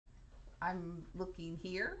I'm looking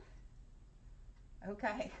here.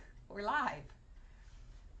 Okay, we're live.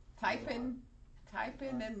 Type in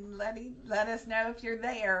and let us know if you're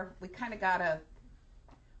there. We kind of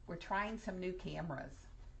we're trying some new cameras.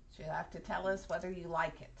 So you'll have to tell us whether you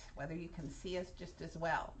like it, whether you can see us just as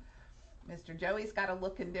well. Mr. Joey's got to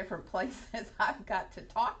look in different places. I've got to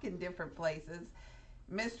talk in different places.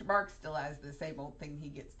 Mr. Mark still has the same old thing he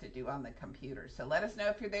gets to do on the computer. So let us know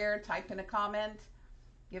if you're there. Type in a comment.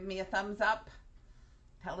 Give me a thumbs up.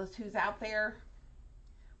 Tell us who's out there.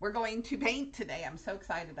 We're going to paint today. I'm so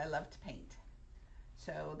excited. I love to paint.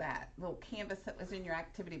 So that little canvas that was in your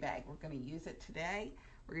activity bag, we're going to use it today.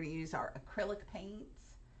 We're going to use our acrylic paints.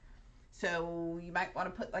 So you might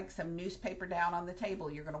want to put like some newspaper down on the table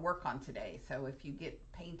you're going to work on today. So if you get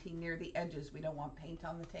painting near the edges, we don't want paint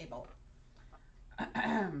on the table.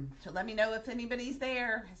 So let me know if anybody's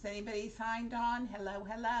there. Has anybody signed on? Hello,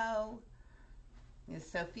 hello. Is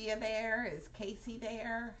Sophia there? Is Casey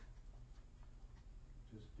there?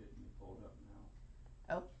 Just getting you pulled up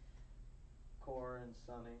now. Oh. Cora and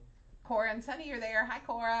Sunny. Cora and Sunny are there. Hi,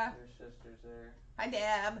 Cora. Your sister's there. Hi,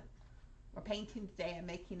 Deb. We're painting today. I'm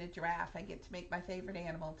making a giraffe. I get to make my favorite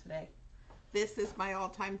animal today. This is my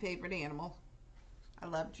all-time favorite animal. I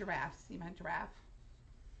love giraffes. See my giraffe?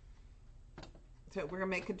 So we're going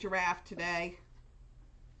to make a giraffe today.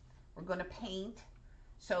 We're going to paint.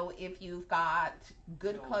 So if you've got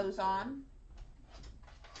good clothes on,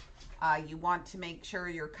 you want to make sure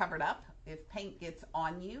you're covered up. If paint gets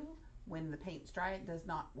on you, when the paint's dry, it does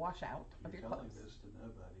not wash out of your clothes. You're telling this to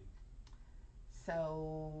nobody.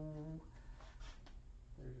 So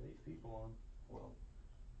there's 8 people on. Well,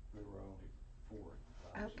 there were only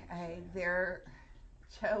 4. Okay, there.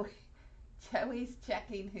 Joey's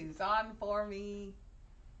checking who's on for me.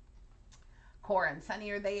 Cora and Sunny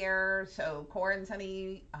are there. So Cora and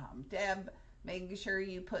Sunny, Deb, making sure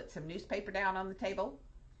you put some newspaper down on the table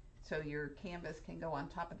so your canvas can go on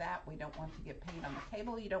top of that. We don't want to get paint on the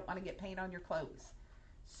table. You don't want to get paint on your clothes.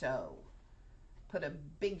 So put a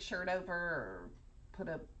big shirt over, or put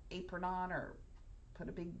an apron on, or put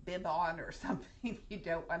a big bib on or something. You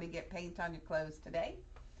don't want to get paint on your clothes today.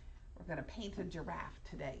 We're going to paint a giraffe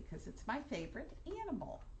today because it's my favorite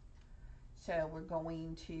animal. So we're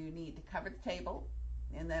going to need to cover the table,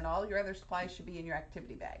 and then all your other supplies should be in your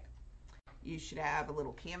activity bag. You should have a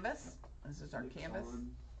little canvas. This is our canvas.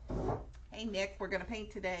 Hey Nick, we're going to paint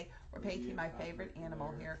today. We're painting my favorite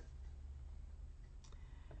animal here.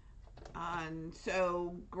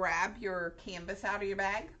 So grab your canvas out of your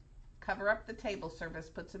bag, cover up the table surface,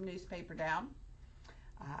 put some newspaper down.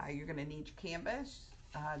 You're going to need your canvas.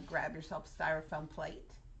 Grab yourself a styrofoam plate.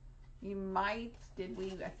 You might,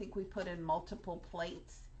 I think we put in multiple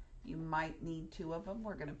plates. You might need 2 of them.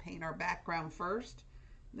 We're going to paint our background first,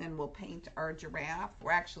 then we'll paint our giraffe.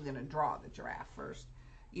 We're actually going to draw the giraffe first.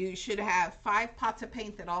 You should have 5 pots of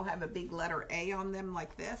paint that all have a big letter A on them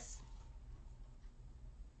like this.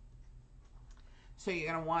 So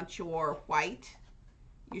you're going to want your white.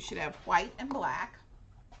 You should have white and black.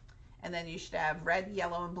 And then you should have red,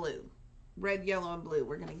 yellow, and blue. Red, yellow, and blue.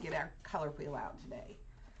 We're going to get our color wheel out today.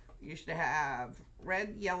 You should have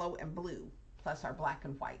red, yellow, and blue, plus our black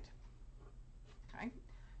and white. Okay?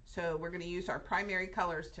 So we're going to use our primary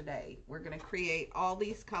colors today. We're going to create all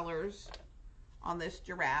these colors on this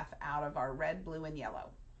giraffe out of our red, blue, and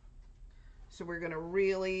yellow. So we're going to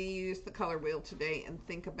really use the color wheel today and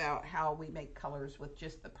think about how we make colors with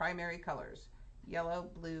just the primary colors, yellow,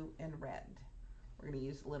 blue, and red. We're going to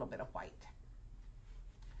use a little bit of white.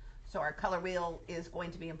 So our color wheel is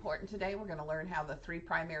going to be important today. We're going to learn how the 3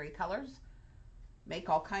 primary colors make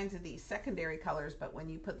all kinds of these secondary colors, but when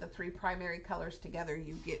you put the 3 primary colors together,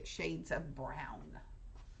 you get shades of brown,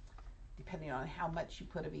 depending on how much you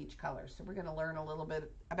put of each color. So we're going to learn a little bit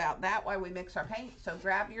about that while we mix our paint. So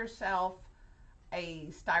grab yourself a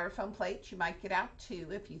styrofoam plate. You might get out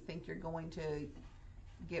 2 if you think you're going to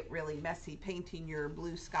get really messy painting your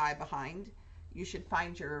blue sky behind. You should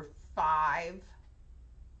find your 5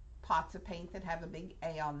 pots of paint that have a big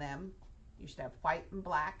A on them. You should have white and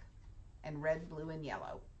black and red, blue, and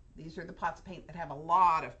yellow. These are the pots of paint that have a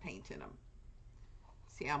lot of paint in them.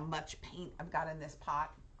 See how much paint I've got in this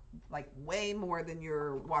pot? Like way more than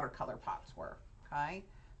your watercolor pots were, okay?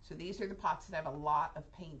 So these are the pots that have a lot of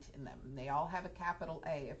paint in them. They all have a capital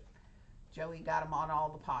A. If Joey got them on all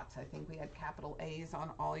the pots, I think we had capital A's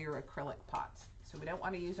on all your acrylic pots. So we don't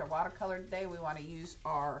want to use our watercolor today. We want to use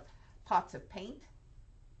our pots of paint,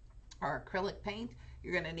 our acrylic paint.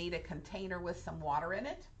 You're going to need a container with some water in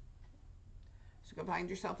it. So go find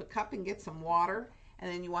yourself a cup and get some water.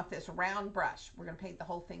 And then you want this round brush. We're going to paint the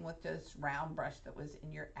whole thing with this round brush that was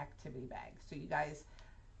in your activity bag. So you guys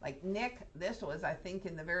Like Nick, this was, I think,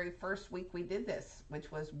 in the very first week we did this,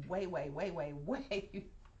 which was way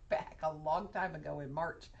back a long time ago in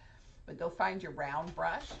March. But go find your round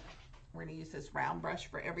brush. We're going to use this round brush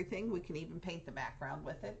for everything. We can even paint the background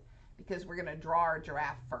with it because we're going to draw our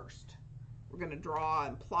giraffe first. We're going to draw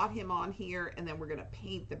and plot him on here, and then we're going to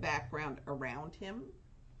paint the background around him.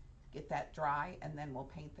 Get that dry, and then we'll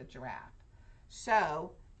paint the giraffe.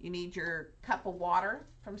 So you need your cup of water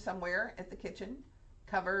from somewhere at the kitchen.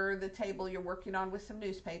 Cover the table you're working on with some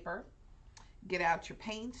newspaper. Get out your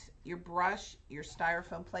paints, your brush, your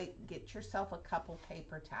styrofoam plate. Get yourself a couple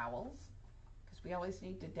paper towels, because we always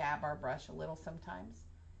need to dab our brush a little sometimes.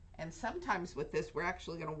 And sometimes with this, we're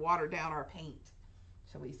actually going to water down our paint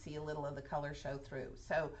so we see a little of the color show through.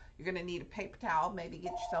 So you're going to need a paper towel. Maybe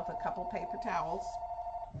get yourself a couple paper towels.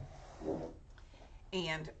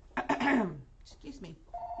 And, excuse me,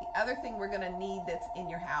 the other thing we're going to need that's in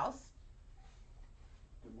your house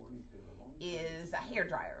is a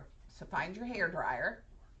hairdryer. So find your hairdryer.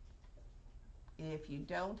 If you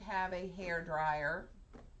don't have a hairdryer,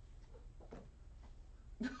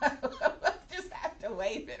 just have to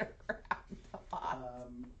wave it around a lot.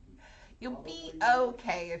 You'll be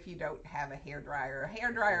okay if you don't have a hairdryer. A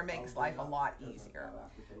hairdryer makes life a lot easier.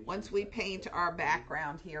 Once we paint our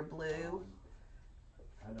background here blue,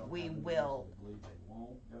 we will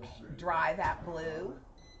dry that blue,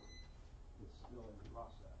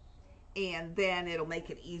 and then it'll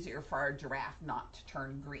make it easier for our giraffe not to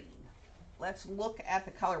turn green. Let's look at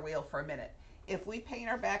the color wheel for a minute. If we paint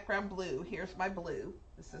our background blue, here's my blue.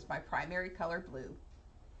 This is my primary color, blue.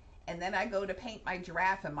 And then I go to paint my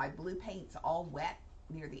giraffe, and my blue paint's all wet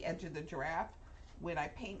near the edge of the giraffe. When I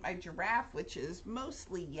paint my giraffe, which is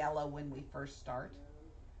mostly yellow when we first start,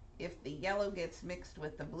 if the yellow gets mixed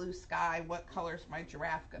with the blue sky, what color is my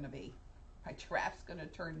giraffe going to be? My giraffe's going to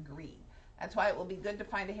turn green. That's why it will be good to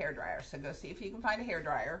find a hairdryer. So go see if you can find a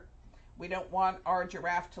hairdryer. We don't want our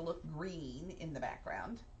giraffe to look green in the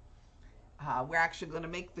background. We're actually going to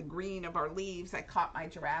make the green of our leaves. I caught my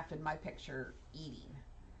giraffe in my picture eating.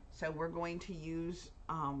 So we're going to use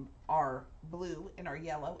our blue and our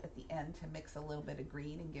yellow at the end to mix a little bit of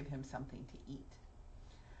green and give him something to eat.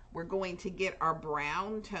 We're going to get our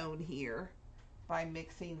brown tone here by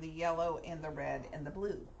mixing the yellow and the red and the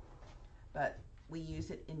blue. But we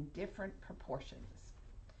use it in different proportions.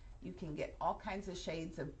 You can get all kinds of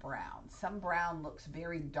shades of brown. Some brown looks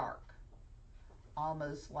very dark,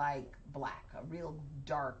 almost like black, a real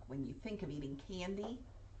dark. When you think of eating candy,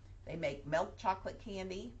 they make milk chocolate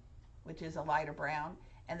candy, which is a lighter brown,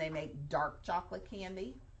 and they make dark chocolate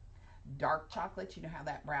candy. Dark chocolate, you know how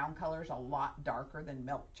that brown color is a lot darker than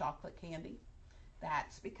milk chocolate candy?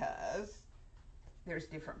 That's because there's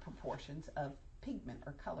different proportions of pigment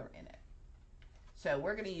or color in it. So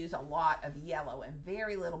we're going to use a lot of yellow and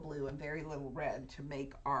very little blue and very little red to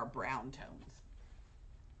make our brown tones.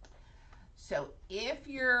 So if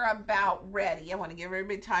you're about ready, I want to give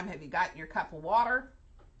everybody time. Have you got your cup of water?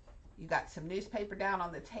 You got some newspaper down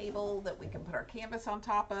on the table that we can put our canvas on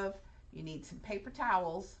top of. You need some paper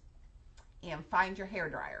towels, and find your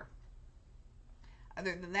hairdryer.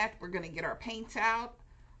 Other than that, we're going to get our paints out.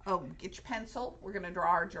 Oh, get your pencil. We're going to draw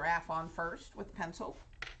our giraffe on first with pencil.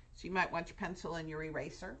 So you might want your pencil and your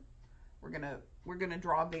eraser. We're gonna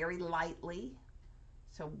draw very lightly,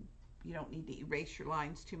 so you don't need to erase your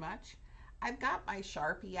lines too much. I've got my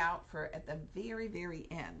Sharpie out for at the very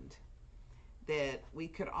end, that we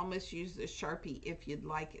could almost use the Sharpie if you'd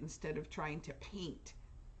like, instead of trying to paint.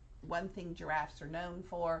 One thing giraffes are known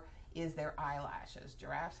for is their eyelashes.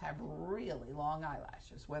 Giraffes have really long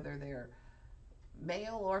eyelashes, whether they're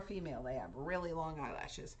male or female, they have really long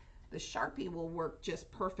eyelashes. The Sharpie will work just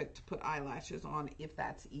perfect to put eyelashes on if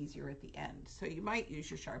that's easier at the end. So you might use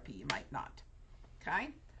your Sharpie, you might not. Okay?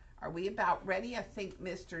 Are we about ready? I think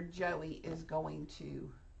Mr. Joey is going to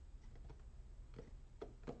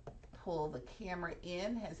pull the camera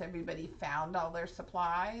in. Has everybody found all their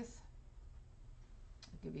supplies?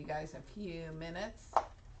 I'll give you guys a few minutes.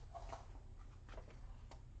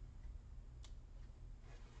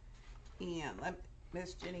 And let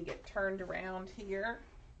Miss Ginny get turned around here.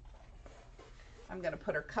 I'm going to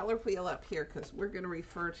put our color wheel up here because we're going to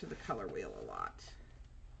refer to the color wheel a lot.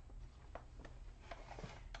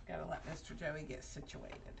 Got to let Mr. Joey get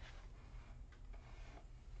situated.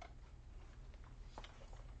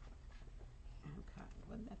 Okay,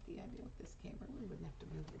 wasn't that the idea with this camera? We wouldn't have to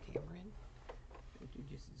move the camera in. We could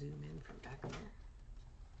just zoom in from back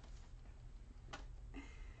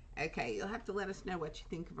there. Okay, you'll have to let us know what you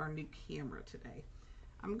think of our new camera today.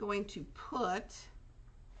 I'm going to put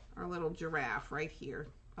our little giraffe right here.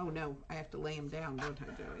 Oh no, I have to lay him down, don't I,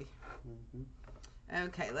 Joey?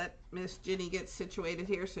 Okay, let Miss Ginny get situated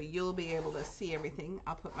here so you'll be able to see everything.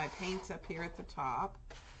 I'll put my paints up here at the top.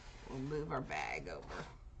 We'll move our bag over.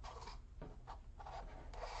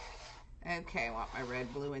 Okay, I want my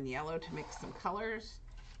red, blue, and yellow to mix some colors.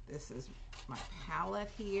 This is my palette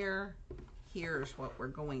here. Here's what we're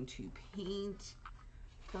going to paint.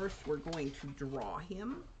 First, we're going to draw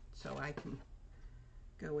him. So I can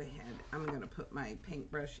go ahead. I'm going to put my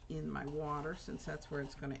paintbrush in my water since that's where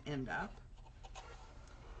it's going to end up.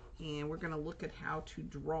 And we're going to look at how to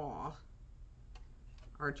draw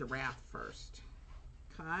our giraffe first.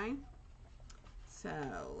 Okay? So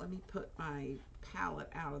let me put my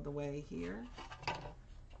palette out of the way here.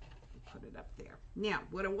 Put it up there. Now,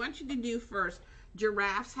 what I want you to do first,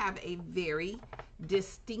 giraffes have a very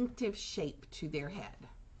distinctive shape to their head.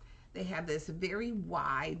 They have this very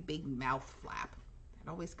wide, big mouth flap. It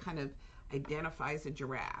always kind of identifies a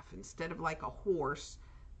giraffe. Instead of like a horse,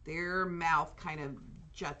 their mouth kind of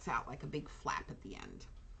juts out like a big flap at the end.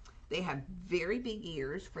 They have very big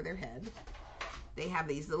ears for their head. They have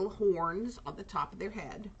these little horns on the top of their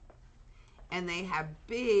head. And they have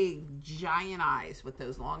big, giant eyes with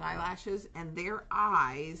those long eyelashes. And their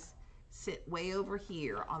eyes sit way over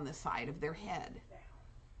here on the side of their head.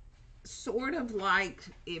 Sort of like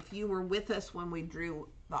if you were with us when we drew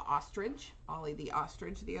the ostrich, Ollie the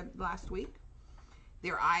ostrich last week.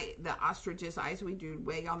 The ostrich's eyes we drew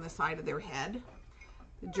way on the side of their head.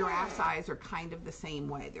 The giraffe's eyes are kind of the same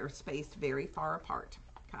way. They're spaced very far apart,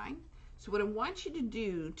 okay? So what I want you to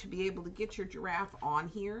do to be able to get your giraffe on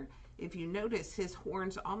here, if you notice his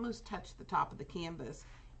horns almost touch the top of the canvas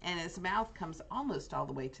and his mouth comes almost all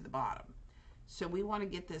the way to the bottom. So we want to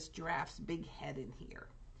get this giraffe's big head in here.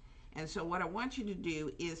 And so what I want you to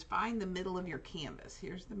do is find the middle of your canvas.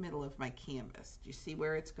 Here's the middle of my canvas. Do you see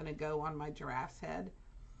where it's going to go on my giraffe's head?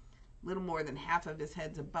 Little more than half of his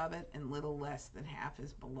head's above it and little less than half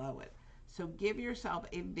is below it. So give yourself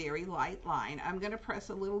a very light line. I'm going to press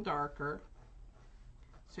a little darker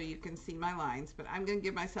so you can see my lines, but I'm going to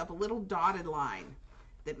give myself a little dotted line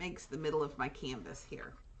that makes the middle of my canvas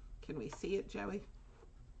here. Can we see it, Joey?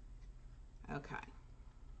 Okay.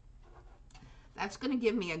 That's going to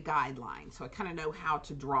give me a guideline, so I kind of know how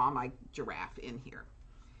to draw my giraffe in here.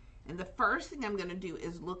 And the first thing I'm going to do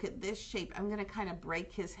is look at this shape. I'm going to kind of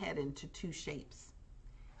break his head into two shapes.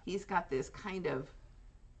 He's got this kind of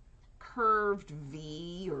curved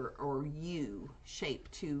V or U shape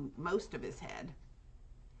to most of his head.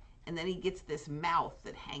 And then he gets this mouth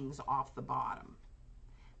that hangs off the bottom.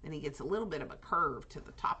 Then he gets a little bit of a curve to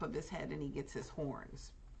the top of his head and he gets his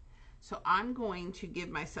horns. So I'm going to give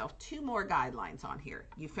myself two more guidelines on here.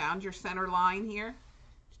 You found your center line here.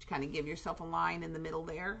 Just kind of give yourself a line in the middle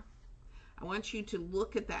there. I want you to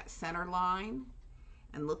look at that center line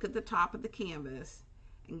and look at the top of the canvas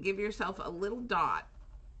and give yourself a little dot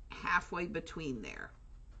halfway between there.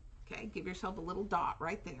 Okay, give yourself a little dot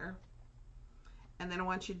right there. And then I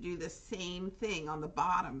want you to do the same thing on the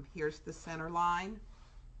bottom. Here's the center line.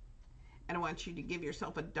 And I want you to give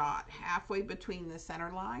yourself a dot halfway between the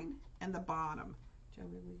center line and the bottom. Joey,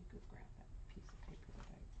 will you go grab that piece of paper that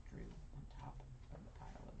I drew on top of the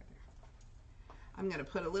pile over there? I'm going to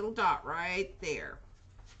put a little dot right there.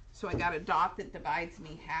 So I got a dot that divides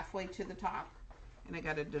me halfway to the top, and I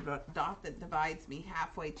got a dot that divides me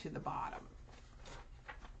halfway to the bottom.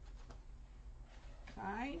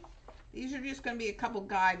 Okay? These are just going to be a couple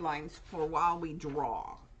guidelines for while we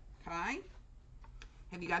draw. Okay?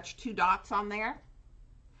 Have you got your two dots on there?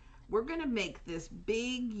 We're going to make this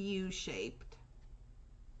big U-shaped.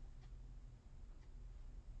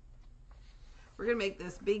 We're going to make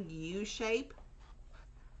this big U shape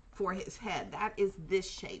for his head. That is this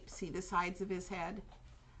shape. See the sides of his head?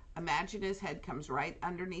 Imagine his head comes right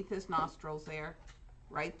underneath his nostrils there,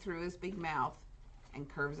 right through his big mouth, and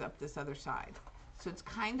curves up this other side. So it's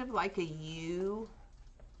kind of like a U.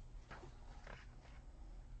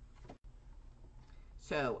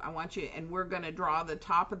 So I want you, and we're going to draw the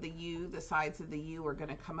top of the U, the sides of the U are going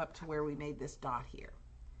to come up to where we made this dot here.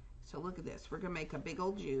 So look at this. We're going to make a big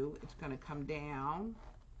old U. It's going to come down.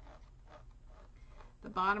 The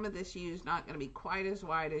bottom of this U is not going to be quite as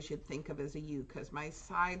wide as you'd think of as a U because my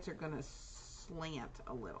sides are going to slant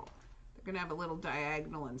a little. They're going to have a little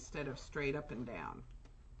diagonal instead of straight up and down.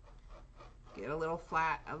 Get a little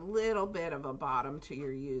flat, a little bit of a bottom to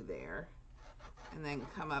your U there, and then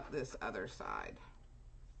come up this other side.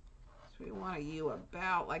 So we want a U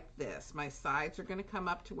about like this. My sides are going to come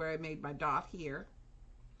up to where I made my dot here.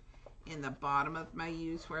 In the bottom of my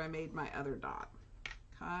U is where I made my other dot.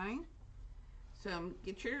 Okay? So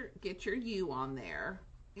get your U on there.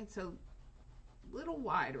 It's a little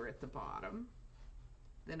wider at the bottom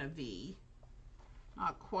than a V.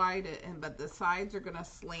 Not quite, but the sides are going to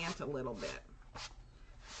slant a little bit.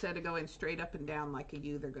 Instead of going straight up and down like a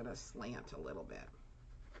U, they're going to slant a little bit.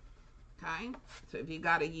 Okay, so if you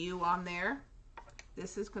got a U on there,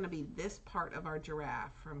 this is going to be this part of our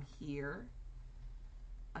giraffe from here,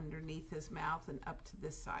 underneath his mouth and up to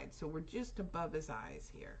this side. So we're just above his eyes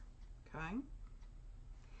here. Okay.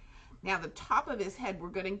 Now the top of his head, we're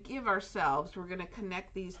going to give ourselves, we're going to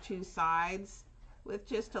connect these two sides with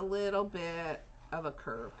just a little bit of a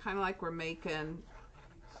curve, kind of like we're making,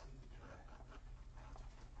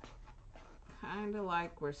 kind of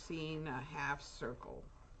like we're seeing a half circle.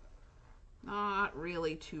 Not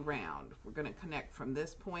really too round. We're going to connect from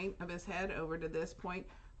this point of his head over to this point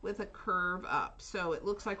with a curve up. So it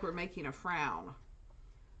looks like we're making a frown.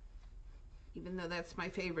 Even though that's my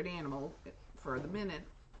favorite animal for the minute,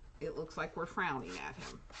 it looks like we're frowning at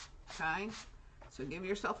him. Okay? So give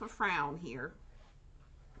yourself a frown here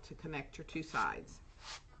to connect your two sides.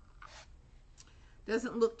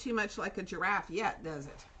 Doesn't look too much like a giraffe yet, does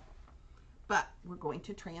it? But we're going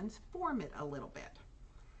to transform it a little bit.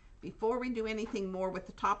 Before we do anything more with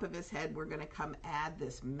the top of his head, we're going to come add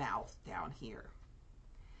this mouth down here.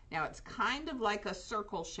 Now it's kind of like a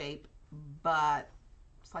circle shape, but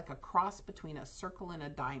it's like a cross between a circle and a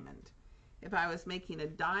diamond. If I was making a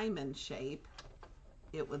diamond shape,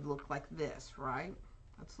 it would look like this, right?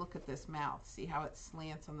 Let's look at this mouth. See how it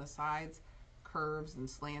slants on the sides, curves and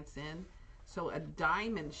slants in? So a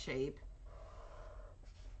diamond shape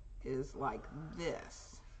is like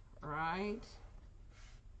this, right?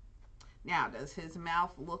 Now, does his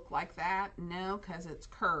mouth look like that? No, because it's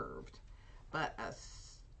curved. But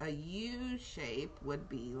a U shape would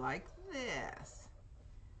be like this.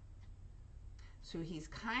 So he's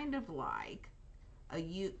kind of like a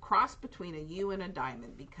U, cross between a U and a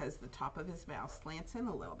diamond, because the top of his mouth slants in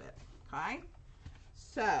a little bit, okay?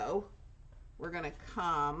 So we're going to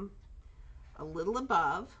come a little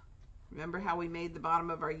above. Remember how we made the bottom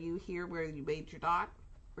of our U here where you made your dot?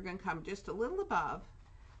 We're going to come just a little above.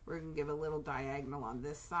 We're going to give a little diagonal on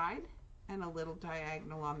this side and a little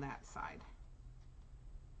diagonal on that side.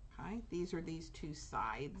 Okay, these are these two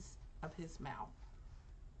sides of his mouth.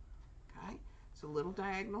 Okay, so little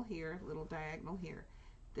diagonal here, little diagonal here.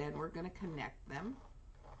 Then we're going to connect them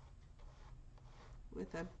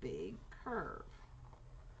with a big curve,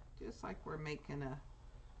 just like we're making a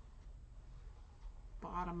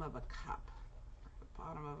bottom of a cup, or the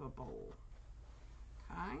bottom of a bowl.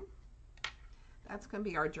 Okay, that's going to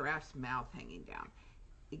be our giraffe's mouth hanging down.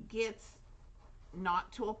 It gets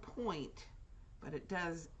not to a point, but it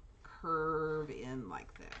does curve in like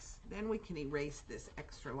this. Then we can erase this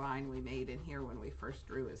extra line we made in here when we first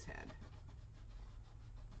drew his head.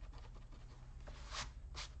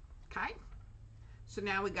 Okay, so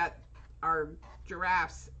now we got our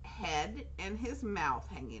giraffe's head and his mouth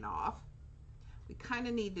hanging off. We kind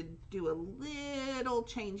of need to do a little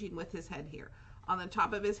changing with his head here. On the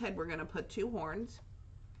top of his head, we're going to put two horns.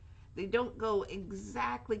 They don't go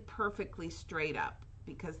exactly perfectly straight up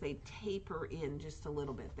because they taper in just a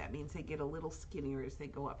little bit. That means they get a little skinnier as they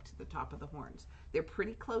go up to the top of the horns. They're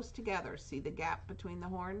pretty close together. See the gap between the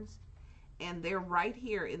horns? And they're right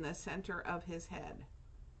here in the center of his head.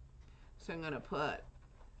 So I'm going to put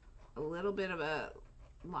a little bit of a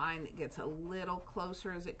line that gets a little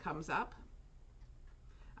closer as it comes up.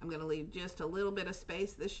 I'm going to leave just a little bit of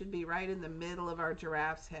space. This should be right in the middle of our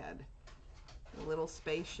giraffe's head. The little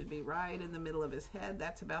space should be right in the middle of his head.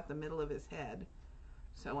 That's about the middle of his head.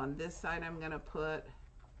 So on this side, I'm going to put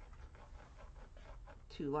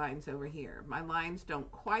two lines over here. My lines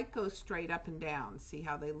don't quite go straight up and down. See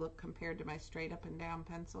how they look compared to my straight up and down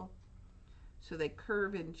pencil? So they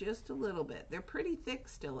curve in just a little bit. They're pretty thick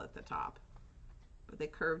still at the top, but they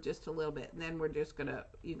curve just a little bit. And then we're just going to,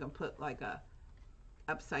 you can put like a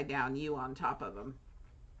upside down U on top of them.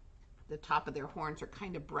 The top of their horns are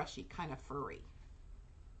kind of brushy, kind of furry.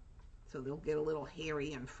 So they'll get a little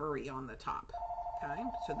hairy and furry on the top. Okay,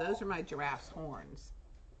 so those are my giraffe's horns.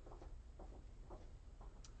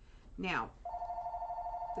 Now,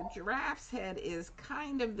 the giraffe's head is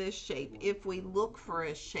kind of this shape if we look for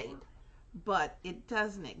a shape, but it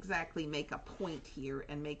doesn't exactly make a point here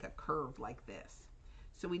and make a curve like this.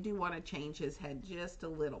 So we do want to change his head just a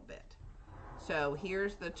little bit. So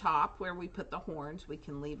here's the top where we put the horns. We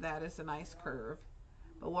can leave that as a nice curve.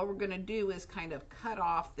 But what we're going to do is kind of cut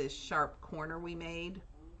off this sharp corner we made.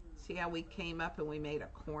 See how we came up and we made a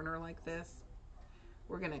corner like this?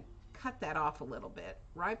 We're going to cut that off a little bit.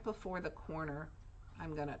 Right before the corner,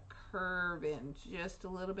 I'm going to curve in just a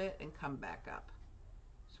little bit and come back up.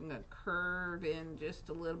 So I'm going to curve in just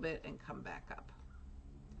a little bit and come back up.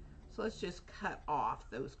 So let's just cut off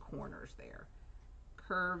those corners there.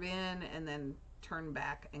 curve in and then turn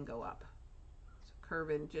back and go up. So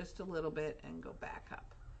curve in just a little bit and go back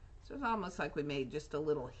up. So it's almost like we made just a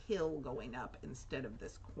little hill going up instead of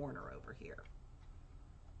this corner over here.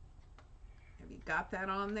 Have you got that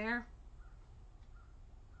on there?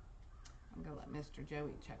 I'm gonna let Mr.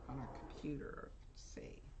 Joey check on our computer.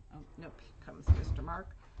 See. Oh, nope, here comes Mr.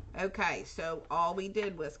 Mark. Okay, so all we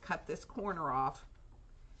did was cut this corner off,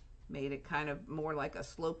 made it kind of more like a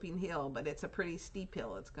sloping hill, but it's a pretty steep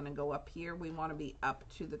hill. It's gonna go up here. We wanna be up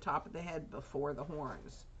to the top of the head before the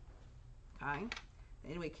horns. Okay,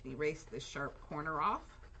 then we can erase this sharp corner off.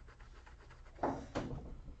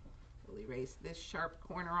 We'll erase this sharp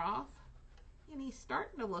corner off. And he's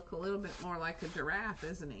starting to look a little bit more like a giraffe,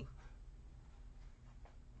 isn't he?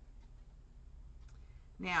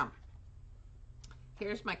 Now,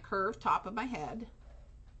 here's my curved top of my head.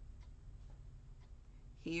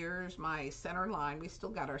 Here's my center line. We still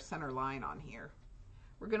got our center line on here.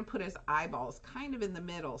 We're going to put his eyeballs kind of in the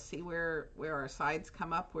middle. See where our sides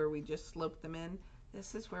come up, where we just sloped them in?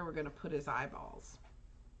 This is where we're going to put his eyeballs.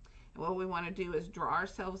 And what we want to do is draw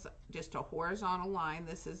ourselves just a horizontal line.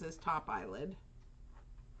 This is his top eyelid.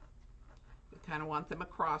 We kind of want them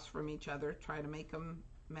across from each other. Try to make them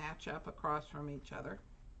match up across from each other.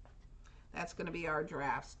 That's going to be our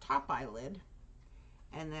giraffe's top eyelid.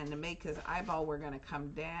 And then to make his eyeball, we're going to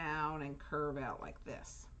come down and curve out like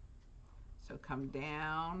this. So come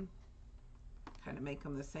down, kind of make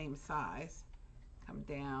them the same size. Come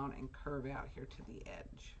down and curve out here to the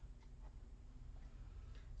edge.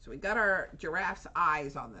 So we got our giraffe's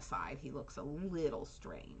eyes on the side. He looks a little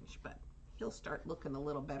strange, but he'll start looking a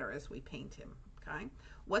little better as we paint him, okay?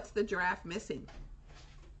 What's the giraffe missing?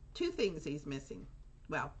 Two things he's missing.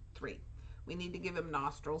 Well, three. We need to give him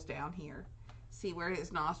nostrils down here. See where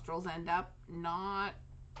his nostrils end up? Not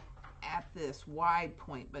at this wide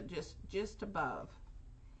point, but just above.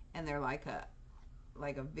 And they're like a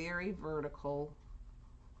very vertical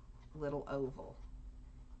little oval.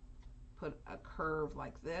 Put a curve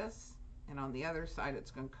like this, and on the other side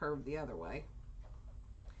it's going to curve the other way.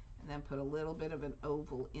 And then put a little bit of an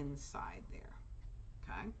oval inside there.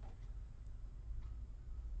 Okay?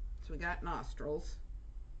 So we got nostrils.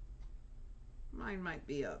 Mine might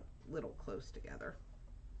be a little close together.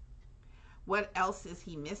 What else is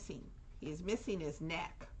he missing? He's missing his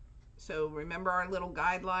neck. So remember our little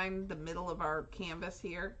guideline, the middle of our canvas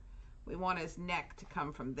here? We want his neck to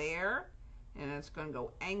come from there, and it's going to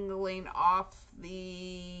go angling off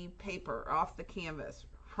the paper, off the canvas,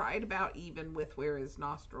 right about even with where his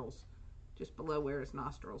nostrils, just below where his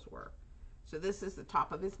nostrils were. So this is the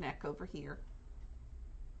top of his neck over here.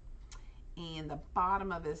 And the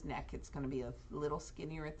bottom of his neck, it's going to be a little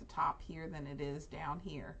skinnier at the top here than it is down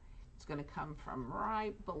here. It's going to come from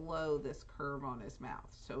right below this curve on his mouth.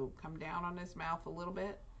 So come down on his mouth a little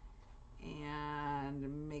bit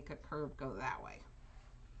and make a curve go that way.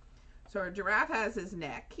 So our giraffe has his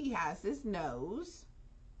neck, he has his nose,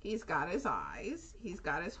 he's got his eyes, he's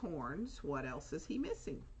got his horns. What else is he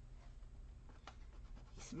missing?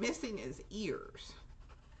 He's missing his ears.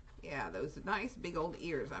 Yeah, those nice big old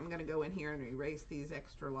ears. I'm going to go in here and erase these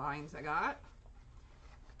extra lines I got,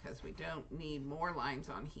 because we don't need more lines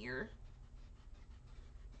on here.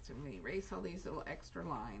 So I'm going to erase all these little extra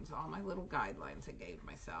lines, all my little guidelines I gave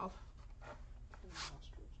myself.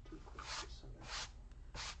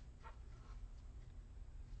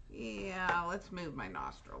 Yeah, let's move my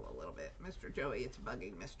nostril a little bit. Mr. Joey, it's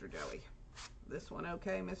bugging Mr. Joey. This one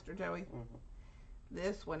okay, Mr. Joey? Mm-hmm.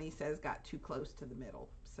 This one, he says, got too close to the middle,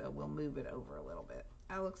 so we'll move it over a little bit.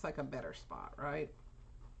 That looks like a better spot, right?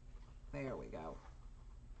 There we go.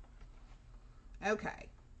 Okay,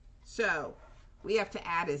 so we have to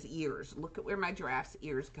add his ears. Look at where my giraffe's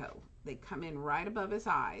ears go. They come in right above his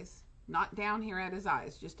eyes, not down here at his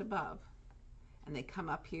eyes, just above. And they come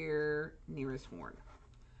up here near his horn.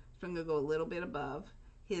 So I'm going to go a little bit above.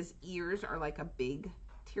 His ears are like a big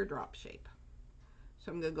teardrop shape.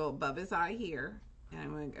 So I'm going to go above his eye here. And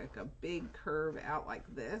I'm going to make a big curve out like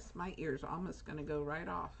this. My ear's almost going to go right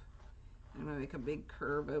off. I'm going to make a big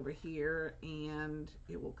curve over here, and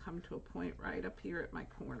it will come to a point right up here at my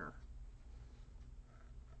corner.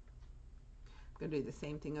 I'm going to do the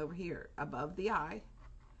same thing over here. Above the eye,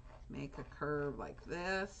 make a curve like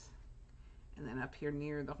this. And then up here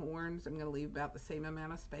near the horns, I'm going to leave about the same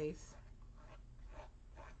amount of space.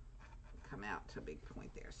 Come out to a big point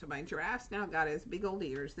there. So my giraffe's now got his big old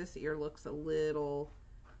ears. This ear looks a little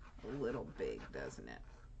big, doesn't it?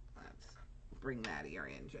 Let's bring that ear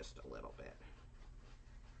in just a little bit.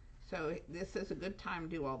 So this is a good time to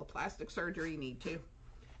do all the plastic surgery you need to.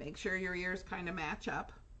 Make sure your ears kind of match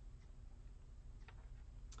up.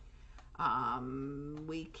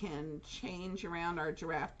 We can change around our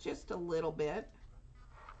giraffe just a little bit.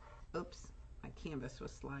 Oops, my canvas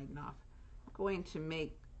was sliding off. I'm going to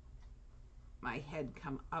make my head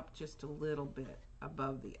come up just a little bit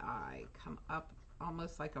above the eye. Come up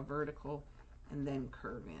almost like a vertical and then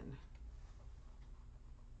curve in.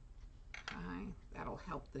 Okay, that'll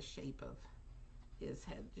help the shape of his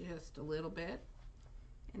head just a little bit.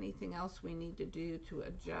 Anything else we need to do to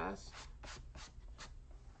adjust?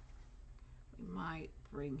 We might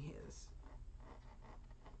bring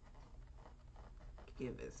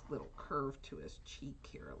give his little curve to his cheek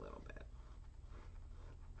here a little bit.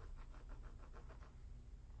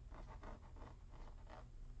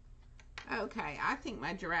 Okay, I think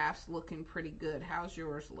my giraffe's looking pretty good. How's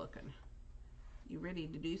yours looking? You ready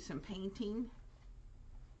to do some painting?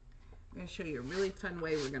 I'm going to show you a really fun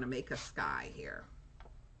way we're going to make a sky here.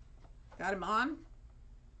 Got him on?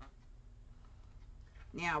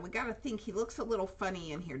 Now, we got to think he looks a little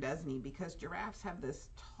funny in here, doesn't he? Because giraffes have this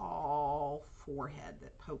tall forehead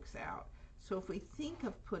that pokes out. So if we think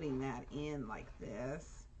of putting that in like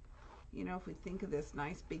this, you know, if we think of this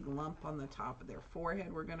nice big lump on the top of their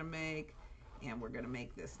forehead we're going to make, and we're going to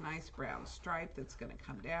make this nice brown stripe that's going to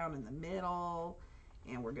come down in the middle,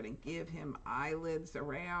 and we're going to give him eyelids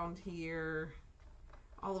around here.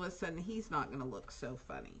 All of a sudden, he's not going to look so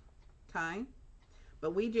funny, okay?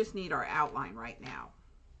 But we just need our outline right now.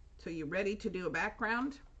 So you ready to do a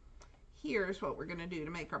background? Here's what we're going to do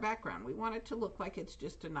to make our background. We want it to look like it's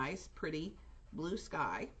just a nice, pretty blue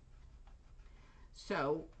sky.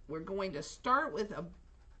 So we're going to start with a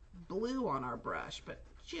blue on our brush, but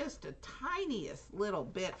just a tiniest little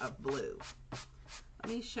bit of blue. Let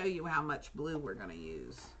me show you how much blue we're going to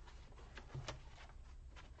use.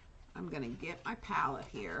 I'm going to get my palette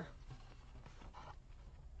here.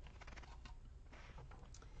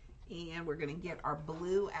 And we're going to get our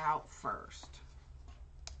blue out first.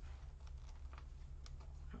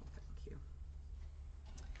 Oh, thank you.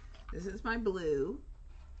 This is my blue.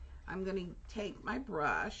 I'm going to take my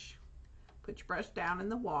brush, put your brush down in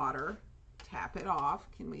the water, tap it off.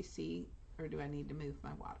 Can we see, or do I need to move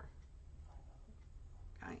my water?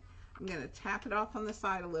 Okay. I'm going to tap it off on the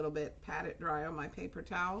side a little bit, pat it dry on my paper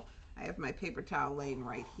towel. I have my paper towel laying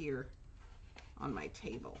right here on my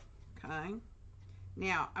table. Okay.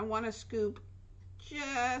 Now, I want to scoop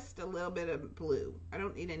just a little bit of blue. I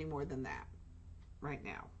don't need any more than that right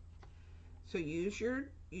now. So use your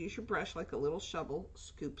brush like a little shovel,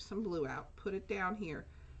 scoop some blue out, put it down here,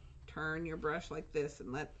 turn your brush like this,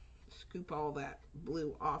 and scoop all that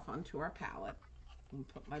blue off onto our palette. And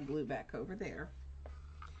put my blue back over there.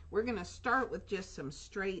 We're going to start with just some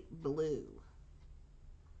straight blue.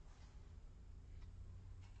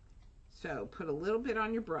 So put a little bit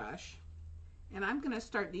on your brush. And I'm going to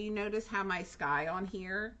start, do you notice how my sky on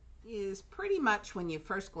here is pretty much, when you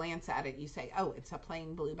first glance at it, you say, oh, it's a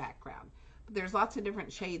plain blue background. But there's lots of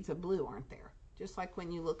different shades of blue, aren't there? Just like when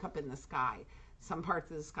you look up in the sky. Some parts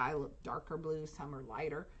of the sky look darker blue, some are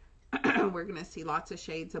lighter. We're going to see lots of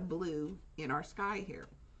shades of blue in our sky here.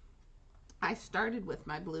 I started with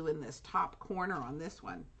my blue in this top corner on this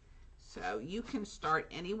one. So you can start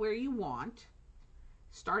anywhere you want.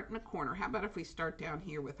 Start in a corner. How about if we start down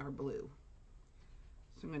here with our blue?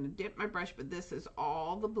 So I'm going to dip my brush, but this is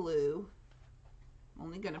all the blue. I'm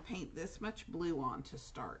only going to paint this much blue on to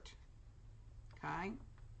start. Okay?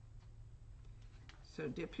 So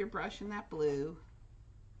dip your brush in that blue.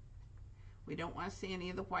 We don't want to see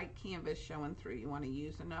any of the white canvas showing through. You want to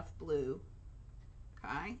use enough blue.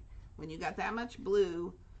 Okay? When you got that much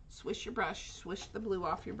blue, swish your brush, swish the blue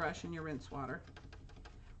off your brush in your rinse water.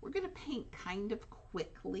 We're going to paint kind of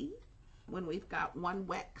quickly when we've got one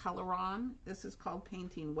wet color on. This is called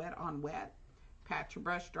painting wet on wet. Pat your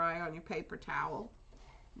brush dry on your paper towel.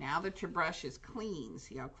 Now that your brush is clean,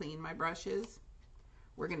 see how clean my brush is?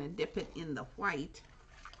 We're going to dip it in the white.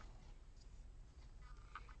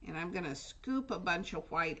 And I'm going to scoop a bunch of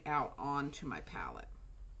white out onto my palette.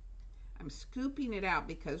 I'm scooping it out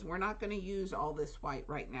because we're not going to use all this white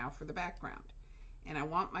right now for the background. And I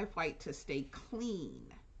want my white to stay clean.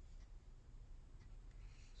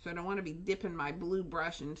 So I don't want to be dipping my blue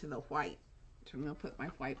brush into the white. So I'm going to put my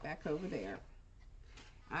white back over there.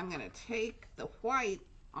 I'm going to take the white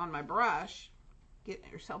on my brush, get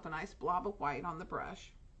yourself a nice blob of white on the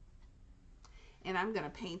brush, and I'm going to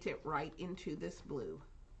paint it right into this blue.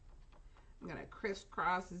 I'm going to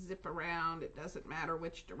crisscross, zip around. It doesn't matter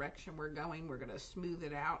which direction we're going. We're going to smooth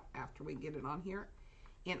it out after we get it on here.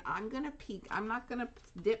 And I'm going to peek. I'm not going to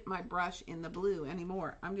dip my brush in the blue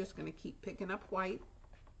anymore. I'm just going to keep picking up white.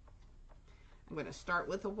 I'm going to start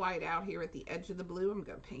with the white out here at the edge of the blue. I'm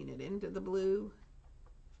going to paint it into the blue.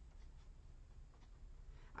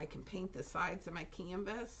 I can paint the sides of my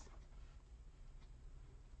canvas.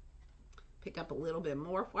 Pick up a little bit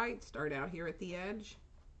more white, start out here at the edge.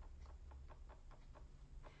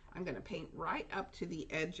 I'm going to paint right up to the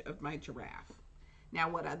edge of my giraffe. Now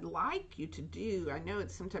what I'd like you to do, I know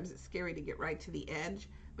sometimes it's scary to get right to the edge,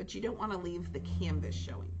 but you don't want to leave the canvas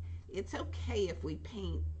showing. It's okay if we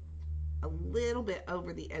paint a little bit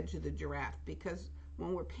over the edge of the giraffe, because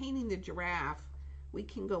when we're painting the giraffe, we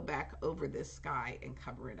can go back over this sky and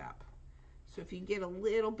cover it up. So if you get a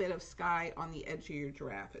little bit of sky on the edge of your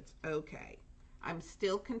giraffe, it's okay. I'm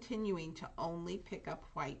still continuing to only pick up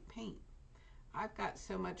white paint. I've got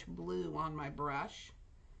so much blue on my brush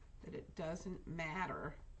that it doesn't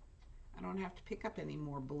matter. I don't have to pick up any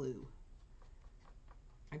more blue.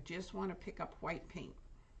 I just want to pick up white paint.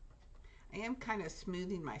 I am kind of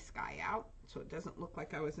smoothing my sky out so it doesn't look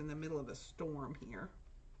like I was in the middle of a storm here.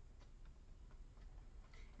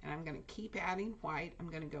 And I'm going to keep adding white. I'm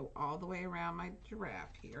going to go all the way around my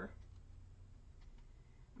giraffe here.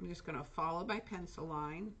 I'm just going to follow my pencil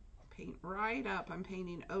line, paint right up. I'm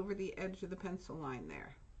painting over the edge of the pencil line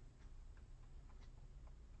there.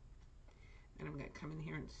 And I'm going to come in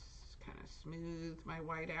here and kind of smooth my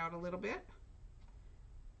white out a little bit.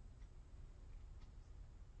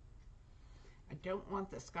 I don't want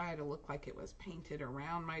the sky to look like it was painted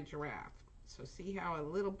around my giraffe. So see how a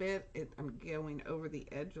little bit, I'm going over the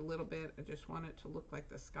edge a little bit. I just want it to look like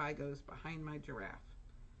the sky goes behind my giraffe.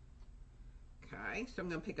 Okay, so I'm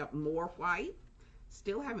going to pick up more white.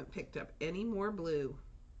 Still haven't picked up any more blue.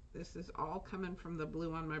 This is all coming from the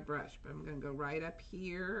blue on my brush, but I'm going to go right up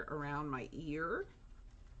here around my ear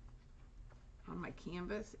on my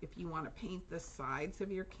canvas. If you want to paint the sides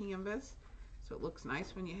of your canvas so it looks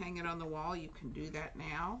nice when you hang it on the wall, you can do that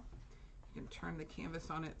now. You can turn the canvas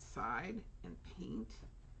on its side and paint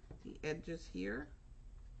the edges here.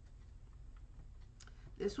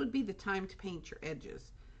 This would be the time to paint your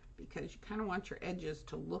edges, because you kind of want your edges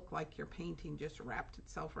to look like your painting just wrapped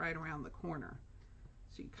itself right around the corner.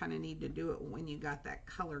 So you kind of need to do it when you got that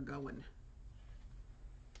color going.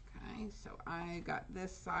 Okay, so I got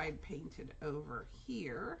this side painted over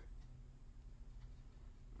here.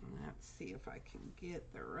 Let's see if I can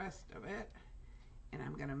get the rest of it. And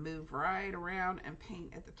I'm going to move right around and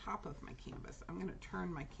paint at the top of my canvas. I'm going to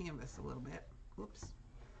turn my canvas a little bit. Whoops.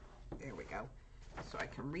 There we go. So I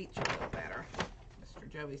can reach a little better. Mr.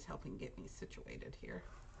 Joey's helping get me situated here.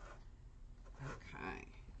 Okay.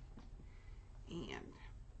 And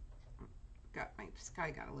my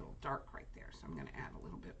sky got a little dark right there, so I'm going to add a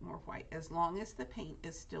little bit more white. As long as the paint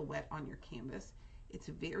is still wet on your canvas, it's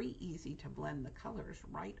very easy to blend the colors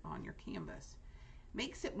right on your canvas.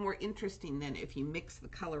 Makes it more interesting than if you mix the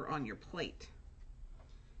color on your plate.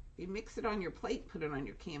 If you mix it on your plate, put it on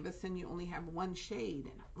your canvas, then you only have one shade.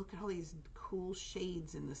 And look at all these cool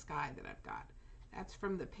shades in the sky that I've got. That's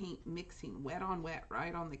from the paint mixing wet on wet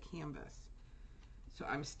right on the canvas. So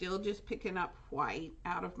I'm still just picking up white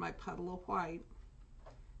out of my puddle of white.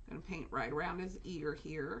 I'm going to paint right around his ear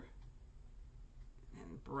here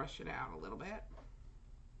and brush it out a little bit.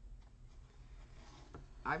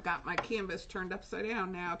 I've got my canvas turned upside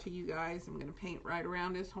down now to you guys. I'm going to paint right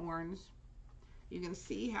around his horns. You can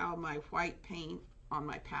see how my white paint on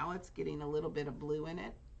my palette's getting a little bit of blue in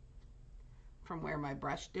it from where my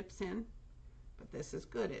brush dips in. But this is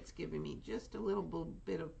good. It's giving me just a little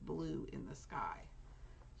bit of blue in the sky.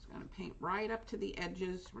 So I'm going to paint right up to the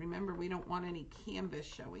edges. Remember, we don't want any canvas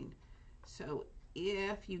showing. So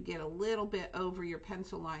if you get a little bit over your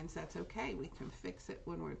pencil lines, that's okay. We can fix it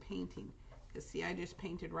when we're painting. Because see, I just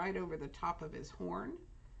painted right over the top of his horn,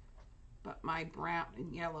 but my brown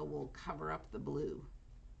and yellow will cover up the blue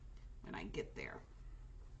when I get there.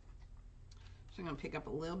 So I'm going to pick up a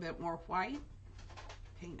little bit more white,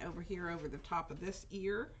 paint over here over the top of this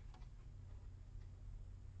ear.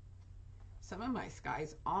 Some of my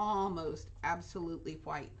sky's almost absolutely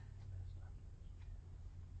white.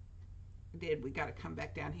 We got to come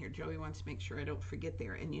back down here. Joey wants to make sure I don't forget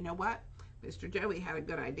there. And you know what? Mr. Joey had a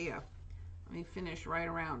good idea. Let me finish right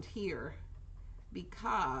around here,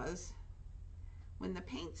 because when the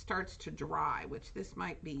paint starts to dry, which this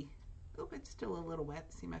might be, oh, it's still a little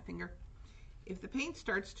wet, see my finger? If the paint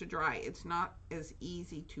starts to dry, it's not as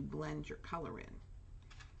easy to blend your color in.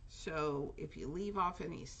 So if you leave off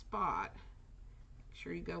any spot, make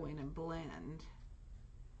sure you go in and blend.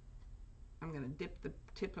 I'm going to dip the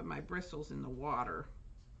tip of my bristles in the water,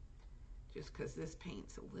 just because this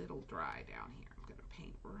paint's a little dry down here. I'm going to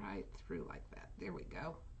paint right through like that. There we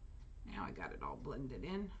go. Now I got it all blended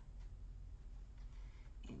in.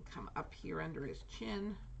 And come up here under his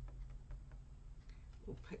chin.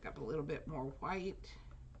 We'll pick up a little bit more white.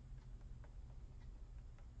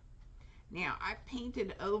 Now, I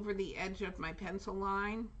painted over the edge of my pencil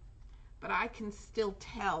line, but I can still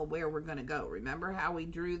tell where we're going to go. Remember how we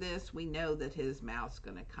drew this? We know that his mouth's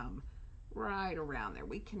going to come right around there.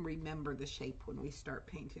 We can remember the shape when we start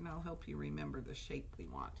painting. I'll help you remember the shape we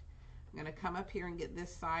want. I'm going to come up here and get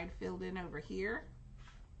this side filled in over here.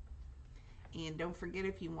 And don't forget,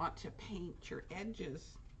 if you want to paint your edges,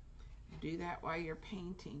 do that while you're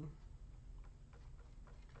painting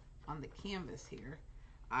on the canvas here.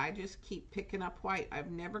 I just keep picking up white.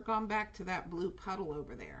 I've never gone back to that blue puddle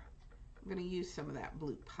over there. I'm going to use some of that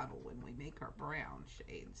blue puddle when we make our brown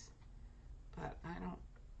shades. But I don't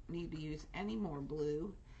need to use any more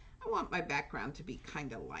blue. I want my background to be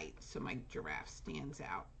kind of light so my giraffe stands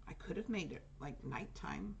out. I could have made it like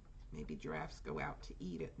nighttime. Maybe giraffes go out to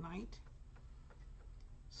eat at night.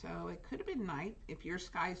 So it could have been night. If your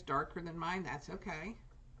sky's darker than mine, that's okay.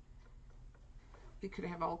 We could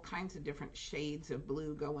have all kinds of different shades of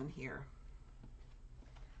blue going here.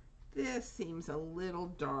 This seems a little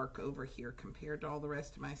dark over here compared to all the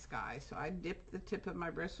rest of my sky. So I dipped the tip of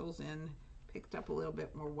my bristles in, picked up a little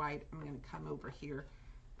bit more white. I'm going to come over here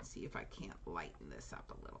and see if I can't lighten this up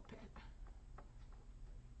a little bit.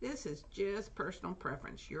 This is just personal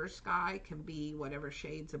preference. Your sky can be whatever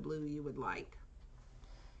shades of blue you would like.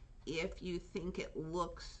 If you think it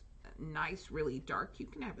looks nice, really dark, you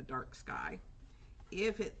can have a dark sky.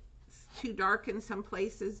 If it's too dark in some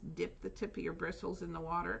places, dip the tip of your bristles in the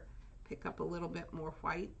water, pick up a little bit more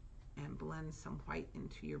white, and blend some white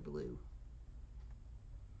into your blue.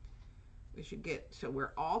 We should get, so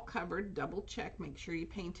we're all covered. Double check, make sure you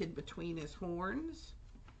painted between his horns.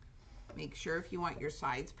 Make sure if you want your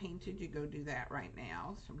sides painted, you go do that right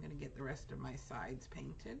now. So I'm going to get the rest of my sides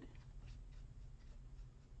painted.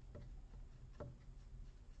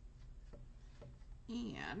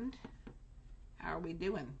 And how are we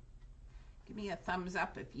doing? Give me a thumbs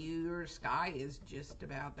up if your sky is just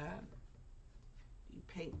about done. You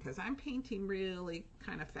paint, because I'm painting really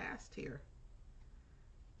kind of fast here.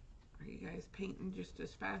 Are you guys painting just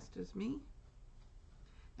as fast as me?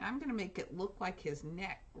 Now I'm going to make it look like his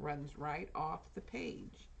neck runs right off the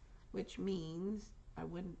page, which means I'm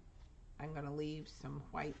going to leave some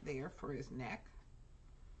white there for his neck.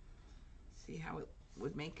 See how it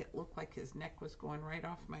would make it look like his neck was going right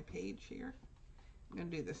off my page here. I'm going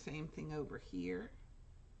to do the same thing over here.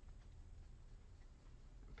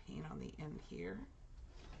 Paint on the end here.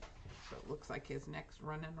 So it looks like his neck's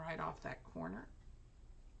running right off that corner.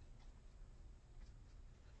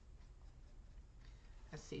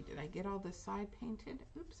 Let's see, did I get all this side painted?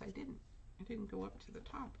 Oops, I didn't. I didn't go up to the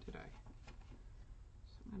top, did I?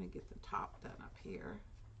 So I'm going to get the top done up here.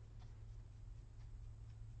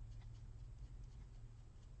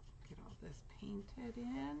 Get all this painted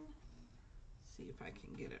in. See if I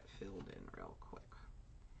can get it filled in real quick.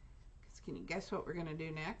 Can you guess what we're going to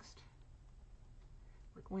do next?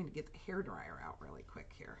 We're going to get the hairdryer out really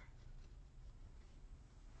quick here.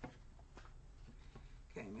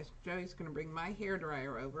 Okay, Miss Joey's going to bring my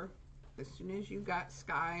hairdryer over. As soon as you got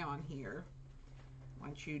sky on here, I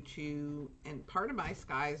want you to, and part of my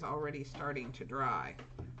sky is already starting to dry.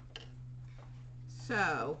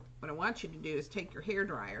 So what I want you to do is take your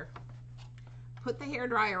hairdryer, put the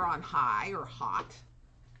hairdryer on high or hot,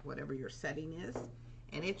 whatever your setting is,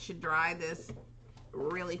 and it should dry this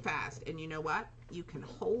really fast. And you know what? You can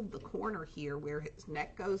hold the corner here where his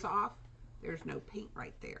neck goes off. There's no paint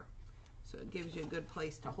right there. So it gives you a good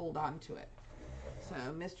place to hold on to it. So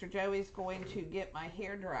Mr. Joey's going to get my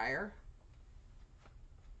hairdryer.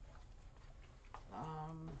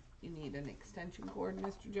 You need an extension cord,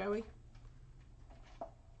 Mr. Joey.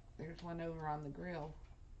 There's one over on the grill.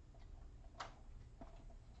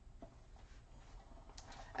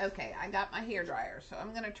 Okay, I got my hairdryer, so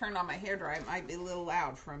I'm going to turn on my hairdryer. It might be a little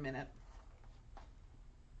loud for a minute.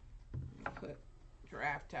 Let me put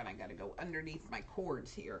Giraffe down. I got to go underneath my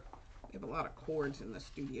cords here. We have a lot of cords in the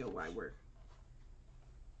studio while we're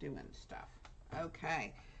doing stuff.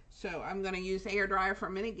 Okay, so I'm going to use the hairdryer for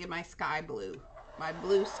a minute, get my sky blue, my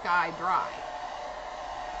blue sky dry.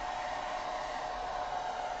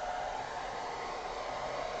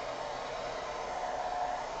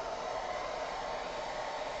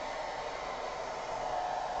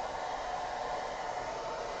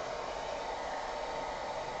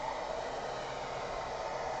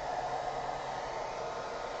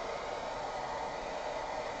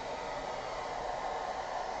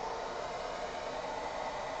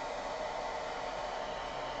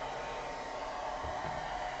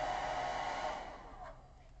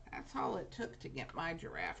 That's all it took to get my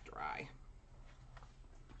giraffe dry.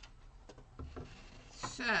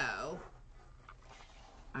 So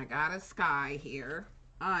I got a sky here.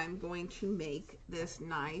 I'm going to make this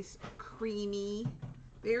nice creamy,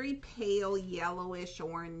 very pale yellowish,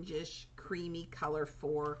 orangish, creamy color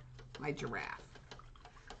for my giraffe.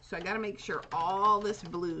 So I got to make sure all this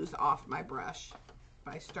blue's off my brush.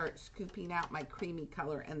 If I start scooping out my creamy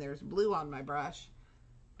color and there's blue on my brush,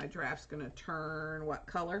 my giraffe's going to turn what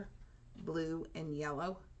color? Blue and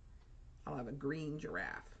yellow. I'll have a green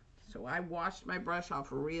giraffe. So I washed my brush off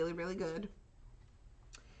really, really good.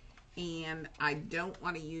 And I don't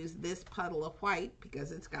want to use this puddle of white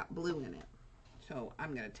because it's got blue in it. So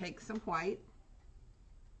I'm going to take some white.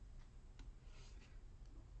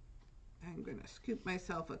 I'm going to scoop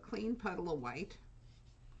myself a clean puddle of white.